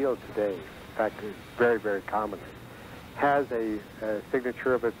great deal today, in fact, very, very commonly, has a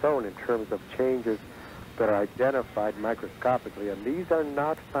signature of its own in terms of changes that are identified microscopically, and these are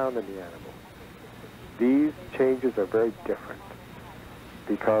not found in the animal. These changes are very different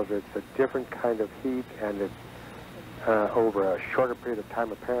because it's a different kind of heat, and it's over a shorter period of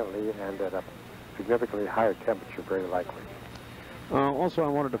time apparently, and at a significantly higher temperature very likely. Also, I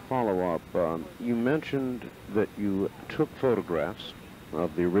wanted to follow up. You mentioned that you took photographs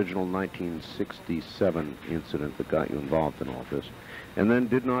of the original 1967 incident that got you involved in all this, and then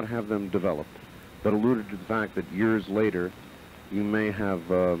did not have them developed, but alluded to the fact that years later you may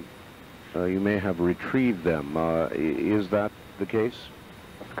have retrieved them. Is that the case?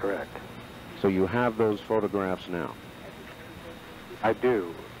 That's correct. So you have those photographs now? I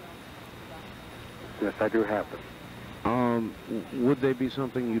do. Yes, I do have them. Would they be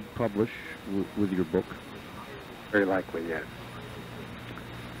something you'd publish with your book? Very likely, yes.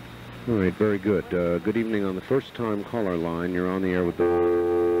 All right, very good. Good evening on the first-time caller line. You're on the air with the...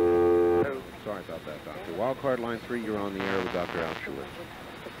 sorry about that, Doctor. Wildcard line 3, you're on the air with Dr. Altshuler.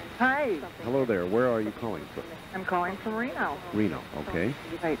 Hi. Hello there. Where are you calling from? I'm calling from Reno. Reno, okay.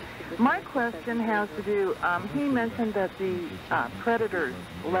 Right. My question has to do, he mentioned that the predators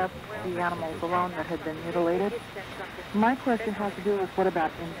left the animals alone that had been mutilated. My question has to do with what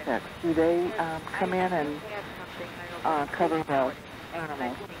about insects? Do they come in and cover the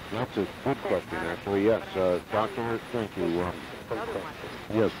animals? That's a good question, actually. Yes, Doctor, thank you.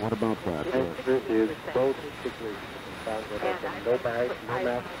 Yes, what about that? Answer is both particularly found that there's no bag, no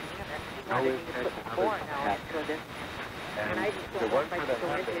map, no impact, and the one that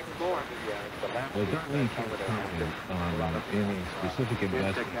happened, Well, Darlene can't comment on any specific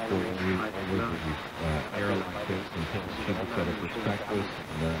investment for you over the airline case until she looks at a prospectus,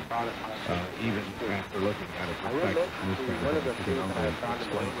 and even after looking at a prospectus, Mr. Evans can only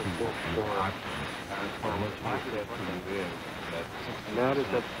explain to you the options. What you said to you is and that is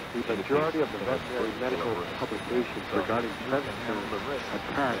that the majority of the veterinary medical publications regarding predator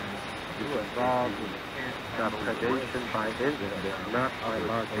attacks is involved in predation by insects, not by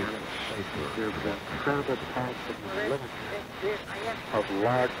large animals. There's an incredible possibility of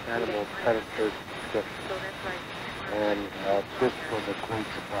large animal predators specifically. And this was a great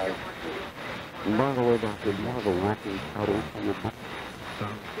surprise. And by the way, Doctor, do you have a record title for your book?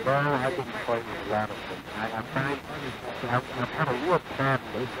 Well, I didn't quite use a lot of them. I've had a real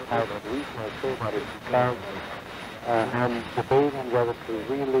problem with this title. The reason I say that is because I'm debating whether to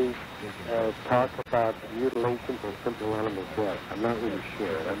really talk about mutilations or simple animal death. I'm not really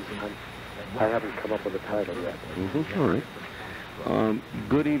sure. I haven't come up with a title yet. All right.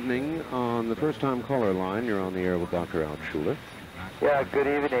 Good evening. On the first-time caller line, you're on the air with Dr. Altshuler. Yeah, good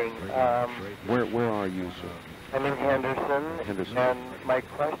evening. Where are you, sir? I'm in Henderson, and my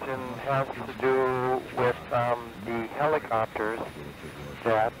question has to do with the helicopters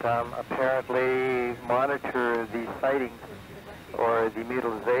that apparently monitor the sightings or the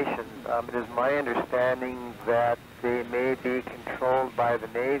mutilations. It is my understanding that they may be controlled by the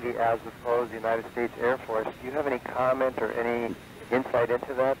Navy as opposed to the United States Air Force. Do you have any comment or any insight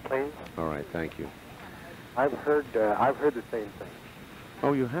into that, please? All right, thank you. I've heard the same thing.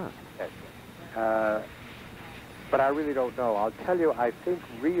 Oh, you have? Yes. But I really don't know. I'll tell you, I think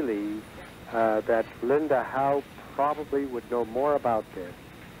really that Linda Howe probably would know more about this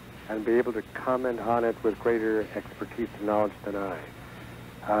and be able to comment on it with greater expertise and knowledge than I.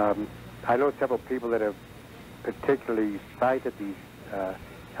 I know several people that have particularly cited these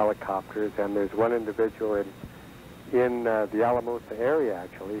helicopters, and there's one individual in the Alamosa area,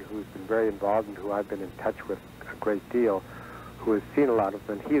 actually, who's been very involved and who I've been in touch with a great deal, who has seen a lot of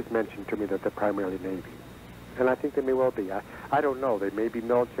them. He has mentioned to me that they're primarily Navy. And I think they may well be. I don't know. They may be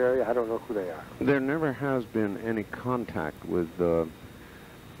military. I don't know who they are. There never has been any contact with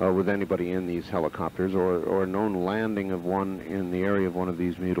anybody in these helicopters or known landing of one in the area of one of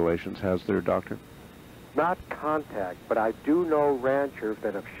these mutilations. Has there, Doctor? Not contact, but I do know ranchers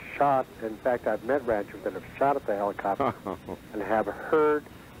that have shot. In fact, I've met ranchers that have shot at the helicopter and have heard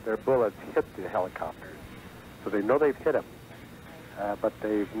their bullets hit the helicopters. So they know they've hit them, but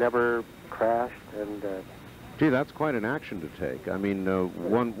they've never crashed and... Gee, that's quite an action to take. I mean,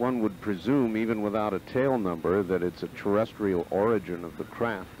 one would presume, even without a tail number, that it's a terrestrial origin of the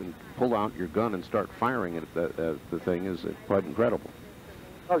craft, and pull out your gun and start firing it at the thing is quite incredible.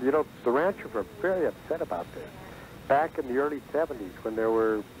 Well, you know, the ranchers were very upset about this. Back in the early 70s, when there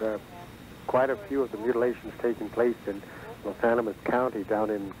were quite a few of the mutilations taking place in Los Animas County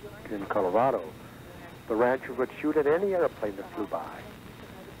down in Colorado, the ranchers would shoot at any airplane that flew by.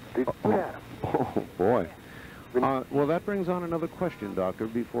 They'd shoot at them. Oh, boy. Well, that brings on another question, Doctor,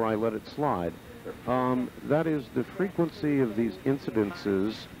 before I let it slide. That is the frequency of these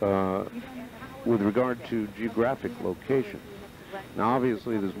incidences with regard to geographic location. Now,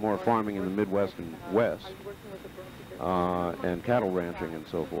 obviously, there's more farming in the Midwest and West, and cattle ranching and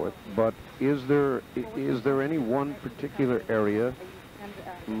so forth, but is there any one particular area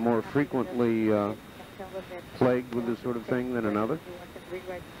more frequently plagued with this sort of thing than another?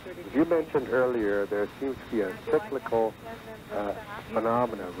 As you mentioned earlier, there seems to be a cyclical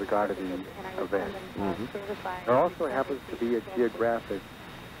phenomena regarding the event. There also happens to be a geographic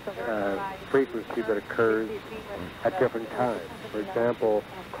frequency that occurs at different times. For example,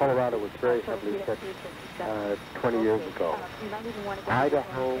 Colorado was very heavily hit 20 years ago.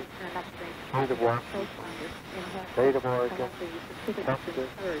 Idaho, state of Washington, state of Oregon, Texas,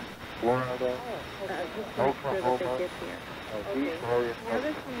 Florida, Oklahoma. These areas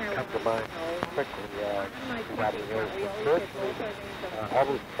come to mind quickly regarding those. Certainly,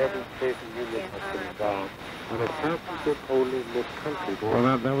 almost every state in the Union has been involved. And it's not just only in this country.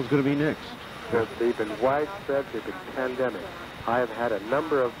 Well, that was going to be next. They've been widespread. They've been pandemic. I have had a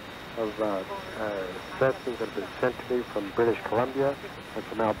number of specimens that have been sent to me from British Columbia and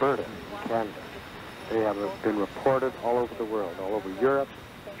from Alberta, Canada. They have been reported all over the world, all over Europe,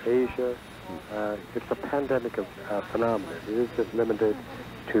 Asia. It's a pandemic of phenomenon. It is just limited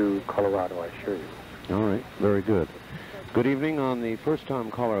to Colorado, I assure you. All right, very good. Good evening. On the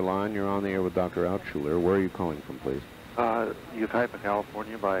first-time caller line, you're on the air with Dr. Altshuler. Where are you calling from, please? Yucaipa,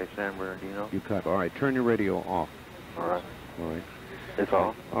 California, by San Bernardino. Yucaipa. All right, turn your radio off. All right. All right. It's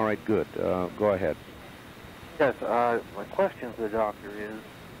off. All right, good. Go ahead. Yes, my question to the doctor is,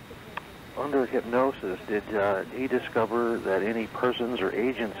 under hypnosis, did he discover that any persons or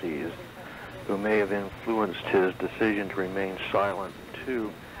agencies who may have influenced his decision to remain silent?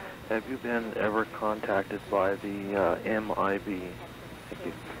 Two, have you been ever contacted by the MIB? Thank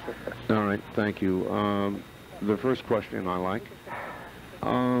you. All right, thank you. The first question I like.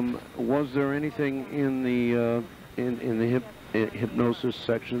 Was there anything in the hypnosis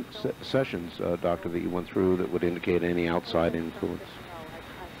sessions, doctor, that you went through that would indicate any outside influence?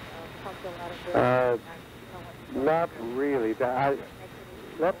 Not really.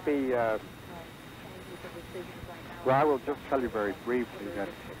 Well, I will just tell you very briefly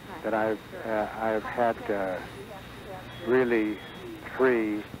that I've had really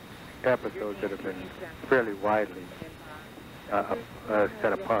 3 episodes that have been fairly widely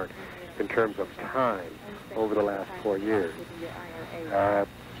set apart in terms of time over the last 4 years.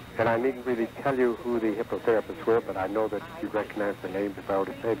 And I needn't really tell you who the hypnotherapists were, but I know that you recognize the names if I were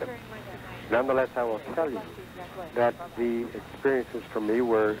to say them. Nonetheless, I will tell you that the experiences for me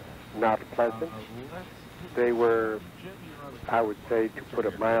were not pleasant. They were, I would say, to put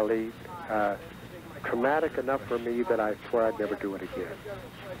it mildly, traumatic enough for me that I swore I'd never do it again.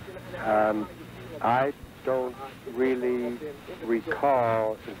 I don't really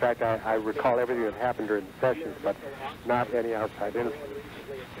recall, in fact, I recall everything that happened during the sessions, but not any outside influence.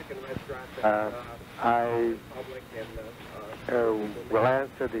 I will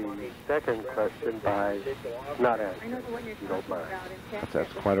answer the second question by not answering, if you don't mind.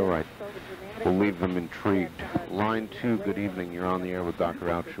 That's quite all right. We'll leave them intrigued. Line 2, good evening. You're on the air with Dr.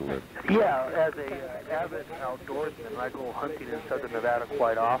 Altshuler. Yeah, as an avid outdoorsman, I go hunting in southern Nevada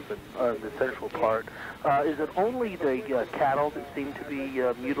quite often, the central part. Is it only the cattle that seem to be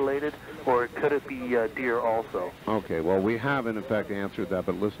mutilated, or could it be deer also? Okay, well, we have, in effect, answered that,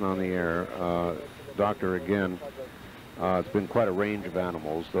 but listen on the air. Doctor, again, it's been quite a range of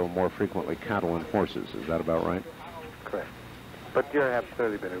animals, though more frequently cattle and horses. Is that about right? Correct. But deer have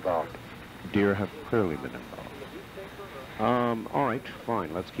clearly been involved. Deer have clearly been involved. All right,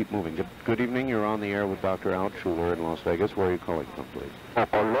 fine. Let's keep moving. Good evening. You're on the air with Dr. Altshuler in Las Vegas. Where are you calling from, please?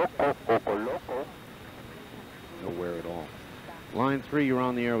 Nowhere at all. Line 3, you're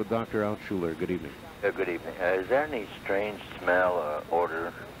on the air with Dr. Altshuler. Good evening. Good evening. Is there any strange smell or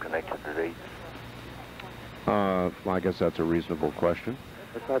odor connected to these? I guess that's a reasonable question.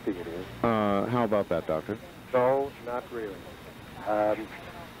 I think it is. How about that, Doctor? No, not really. As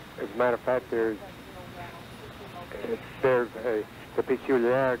a matter of fact, the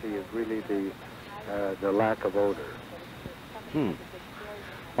peculiarity is really the lack of odor.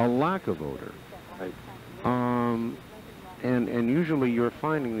 A lack of odor. Right. And usually you're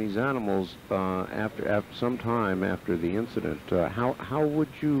finding these animals after some time after the incident. How would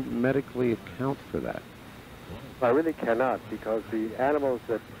you medically account for that? I really cannot, because the animals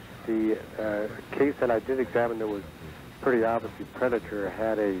that the case that I did examine that was pretty obviously predator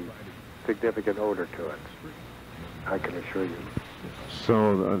had a significant odor to it. I can assure you.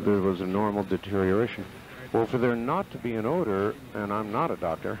 So there was a normal deterioration. Well, for there not to be an odor, and I'm not a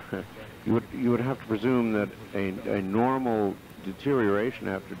doctor, you would have to presume that a normal deterioration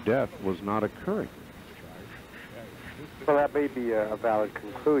after death was not occurring. Well, that may be a valid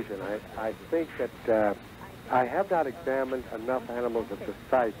conclusion. I think that I have not examined enough animals at the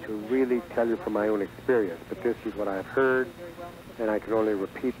site to really tell you from my own experience, but this is what I've heard, and I can only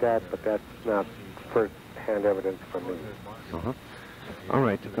repeat that, but that's not first-hand evidence for me. All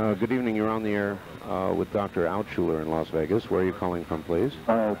right. Good evening. You're on the air with Dr. Altshuler in Las Vegas. Where are you calling from, please?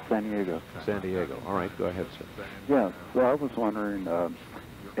 San Diego. San Diego. All right. Go ahead, sir. Yeah. Well, I was wondering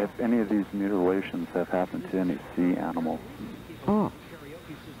if any of these mutilations have happened to any sea animals. Oh,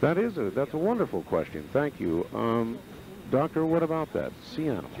 that's a wonderful question. Thank you. Doctor, what about that? Sea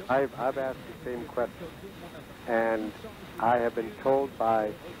animals? I've asked the same question, and I have been told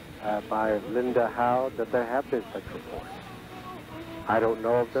by Linda Howe that there have been such reports. I don't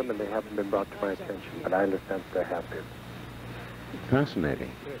know of them, and they haven't been brought to my attention, but I understand there have been.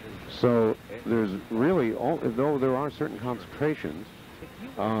 Fascinating. So there's really, though there are certain concentrations,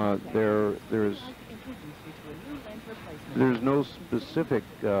 there's no specific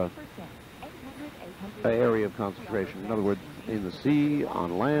area of concentration. In other words, in the sea,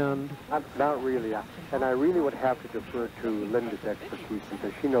 on land? Not really. And I really would have to defer to Linda's expertise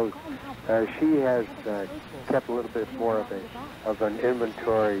because she knows, she has kept a little bit more of an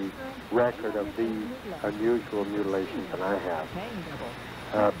inventory record of these unusual mutilations than I have.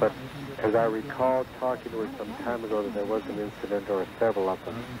 But as I recall talking to her some time ago that there was an incident or several of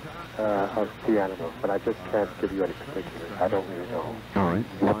them of sea animals, but I just can't give you any particulars. I don't really know. All right.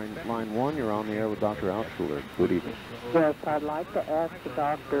 Line 1, you're on the air with Dr. Altshuler. Good evening. Yes, I'd like to ask the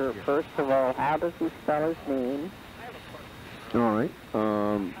doctor, first of all, how does he spell his name? All right.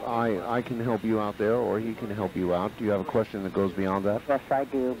 I can help you out there, or he can help you out. Do you have a question that goes beyond that? Yes, I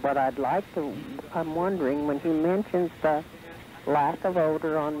do. But I'm wondering, when he mentions the lack of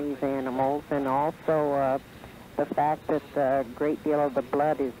odor on these animals and also the fact that a great deal of the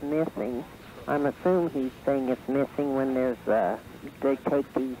blood is missing, I'm assuming he's saying it's missing when there's, they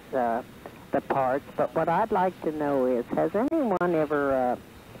take these, the parts. But what I'd like to know is, has anyone ever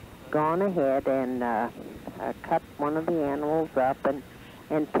gone ahead and cut one of the animals up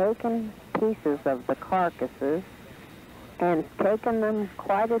and taken pieces of the carcasses and taken them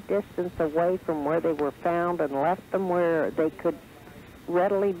quite a distance away from where they were found and left them where they could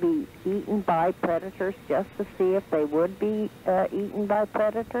readily be eaten by predators just to see if they would be eaten by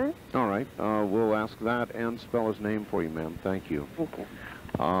predators? All right. We'll ask that and spell his name for you, ma'am. Thank you. Thank you.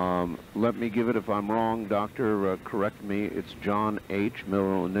 Let me give it, if I'm wrong, doctor, correct me. It's John H.,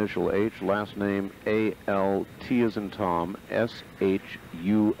 middle initial H, last name A-L-T as in Tom, S-H-U-L-E-R.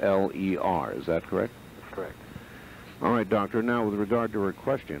 Is that correct? That's correct. All right, doctor. Now, with regard to her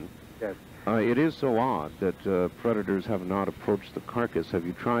question, yes. It is so odd that predators have not approached the carcass. Have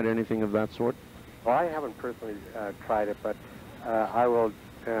you tried anything of that sort? Well, I haven't personally tried it, but I will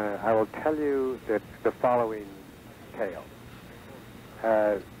tell you that the following tale.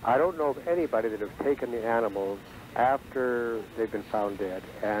 I don't know of anybody that has taken the animals after they've been found dead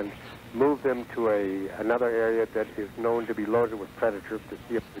and moved them to another area that is known to be loaded with predators to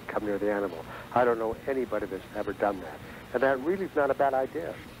see if they come near the animal. I don't know anybody that's ever done that. And that really is not a bad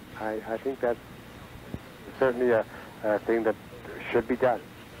idea. I think that's certainly a thing that should be done.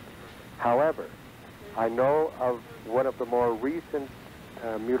 However, I know of one of the more recent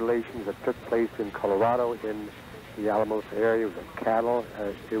mutilations that took place in Colorado in the Alamos area. It was of cattle.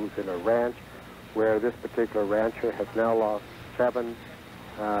 It was in a ranch where this particular rancher has now lost seven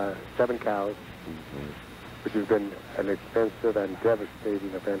cows, which has been an expensive and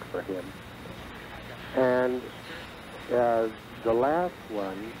devastating event for him. And the last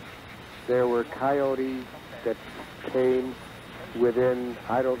one, there were coyotes that came within,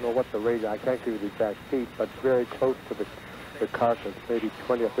 I don't know what the range, I can't give you the exact feet, but very close to the carcass, maybe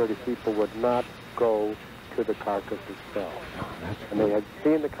 20 or 30 people would not go to the carcass itself. And they had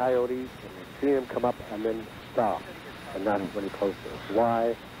seen the coyotes, and they'd seen them come up and then stop, and not any closer.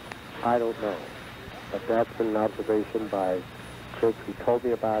 Why? I don't know. But that's been an observation by Chris who told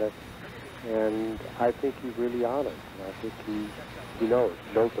me about it, and I think he's really honest. And I think he knows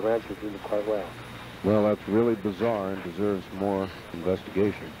the ranchers really quite well. Well, that's really bizarre and deserves more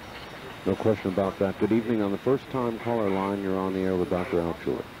investigation. No question about that. Good evening. On the first-time caller line, you're on the air with Dr.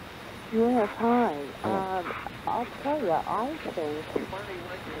 Altshuler. Yes, hi. I'll tell you, I think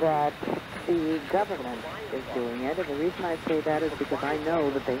that the government is doing it, and the reason I say that is because I know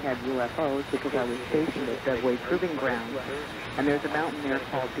that they had UFOs because I was stationed at Dugway Proving Ground, and there's a mountain there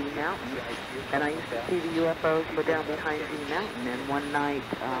called D Mountain, and I used to see the UFOs go down behind D Mountain, and one night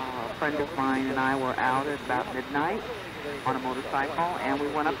a friend of mine and I were out at about midnight on a motorcycle, and we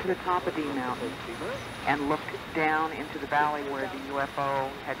went up to the top of D Mountain and looked down into the valley where the UFO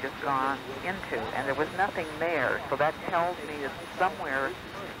had just gone into, and there was nothing there. So that tells me that somewhere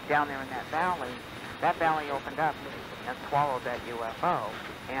down there in that valley opened up and swallowed that UFO,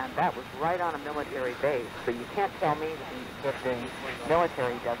 and that was right on a military base. So you can't tell me that the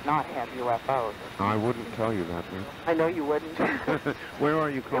military does not have UFOs. I wouldn't tell you that, man. I know you wouldn't. Where are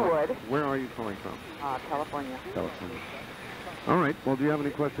you calling? You would. Where are you calling from? California. California. All right. Well, do you have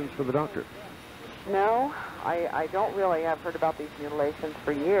any questions for the doctor? No, I don't really. I've heard about these mutilations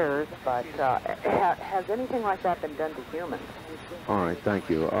for years, but has anything like that been done to humans? All right, thank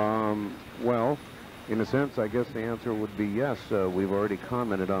you. Well, in a sense, I guess the answer would be yes. We've already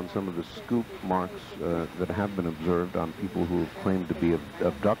commented on some of the scoop marks that have been observed on people who have claimed to be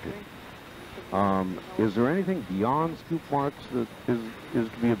abducted. Is there anything beyond scoop marks that is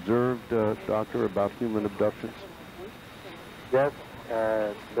to be observed, Doctor, about human abductions? Yes,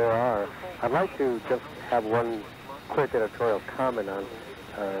 there are. I'd like to just have one quick editorial comment on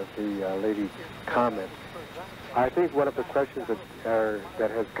the lady's comment. I think one of the questions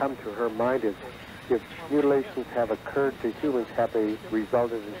that has come to her mind is, if mutilations have occurred to humans, have they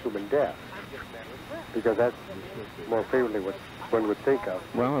resulted in human death? Because that's more frequently what one would think of.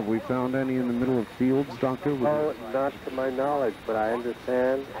 Well, have we found any in the middle of fields, Doctor? Oh, not to my knowledge, but I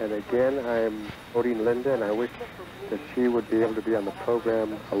understand. And again, I'm quoting Linda, and I wish that she would be able to be on the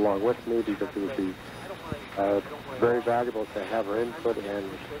program along with me, because it would be very valuable to have her input and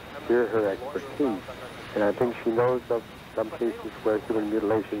hear her expertise. And I think she knows of some cases where human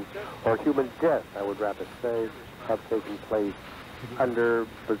mutilation, or human death, I would rather say, have taken place under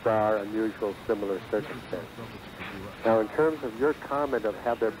bizarre, unusual, similar circumstances. Now, in terms of your comment of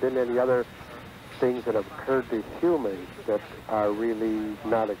have there been any other things that have occurred to humans that are really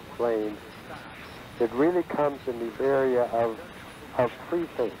not explained, it really comes in the area of three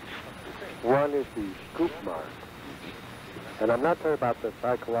things. One is the scoop mark. And I'm not talking about the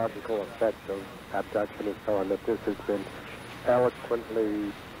psychological effects of abduction and so on, that this has been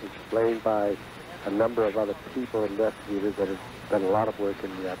eloquently explained by a number of other people, investigators that have done a lot of work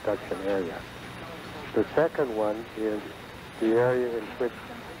in the abduction area. The second one is the area in which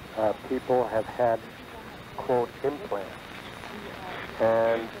people have had, quote, implants.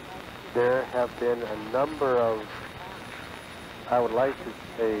 And there have been a number of, I would like to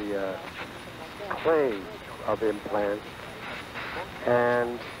say, claims of implants.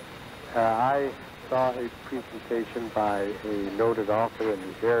 And I saw a presentation by a noted author in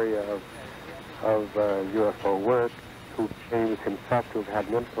the area of UFO work, who claims himself to have had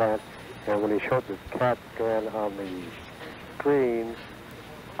an implant. And when he showed this CAT scan on the screen,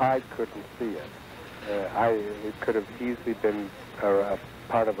 I couldn't see it. It could have easily been a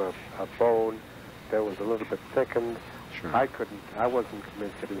part of a bone that was a little bit thickened. Sure. I wasn't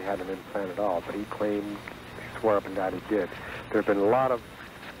convinced that he had an implant at all, but he claimed, he swore up and down he did. There have been a lot of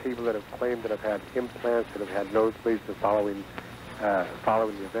people that have claimed that have had implants, that have had nosebleeds following the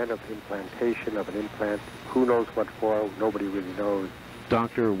event of implantation of an implant. Who knows what for? Nobody really knows.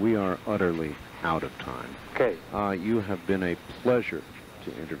 Doctor, we are utterly out of time. Okay. You have been a pleasure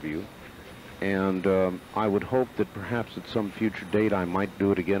to interview, and I would hope that perhaps at some future date I might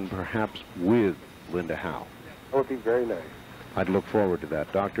do it again, perhaps with Linda Howe. That would be very nice. I'd look forward to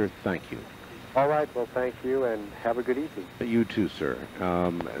that. Doctor, thank you. All right, well, thank you, and have a good evening. You too, sir.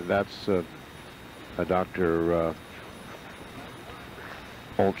 That's Dr.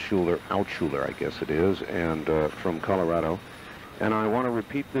 Altshuler, I guess it is, and from Colorado. And I want to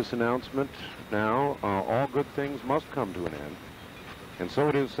repeat this announcement now. All good things must come to an end. And so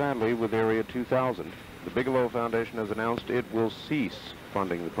it is, sadly, with Area 2000. The Bigelow Foundation has announced it will cease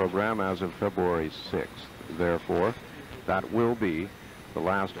funding the program as of February 6th. Therefore, that will be the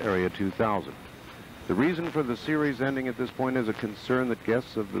last Area 2000. The reason for the series ending at this point is a concern that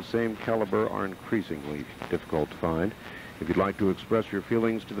guests of the same caliber are increasingly difficult to find. If you'd like to express your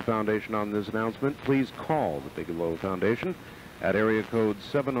feelings to the Foundation on this announcement, please call the Bigelow Foundation at area code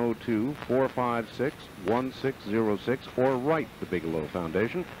 702-456-1606 or write the Bigelow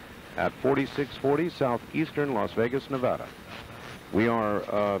Foundation at 4640 Southeastern Las Vegas, Nevada. We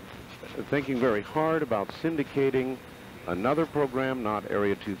are thinking very hard about syndicating another program, not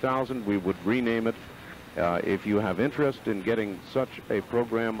Area 2000. We would rename it. If you have interest in getting such a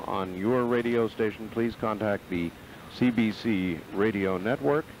program on your radio station, please contact the CBC Radio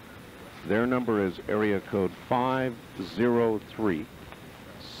Network. Their number is area code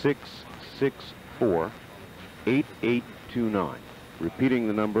 503-664-8829. Repeating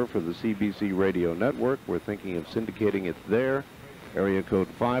the number for the CBC Radio Network, we're thinking of syndicating it there. Area code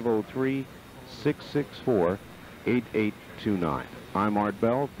 503-664-8829. I'm Art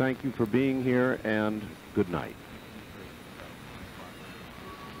Bell. Thank you for being here, and good night.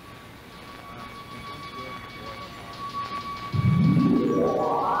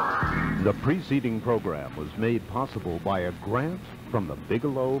 The preceding program was made possible by a grant from the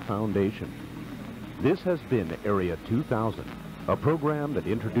Bigelow Foundation. This has been Area 2000, a program that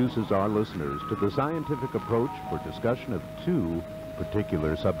introduces our listeners to the scientific approach for discussion of two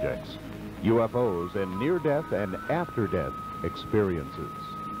particular subjects: UFOs and near-death and after-death experiences.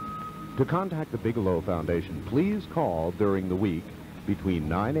 To contact the Bigelow Foundation, please call during the week between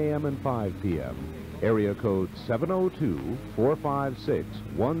 9 a.m. and 5 p.m. Area code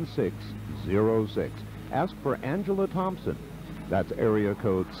 702-456-1606. Ask for Angela Thompson. That's area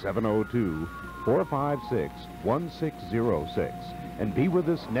code 702-456-1606. And be with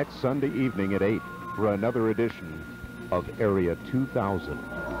us next Sunday evening at 8 for another edition of Area 2000.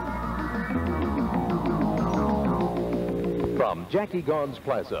 From Jackie Gons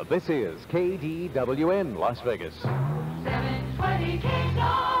Plaza, this is KDWN Las Vegas. 720 KDWN.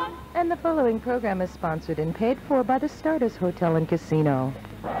 And the following program is sponsored and paid for by the Stardust Hotel and Casino.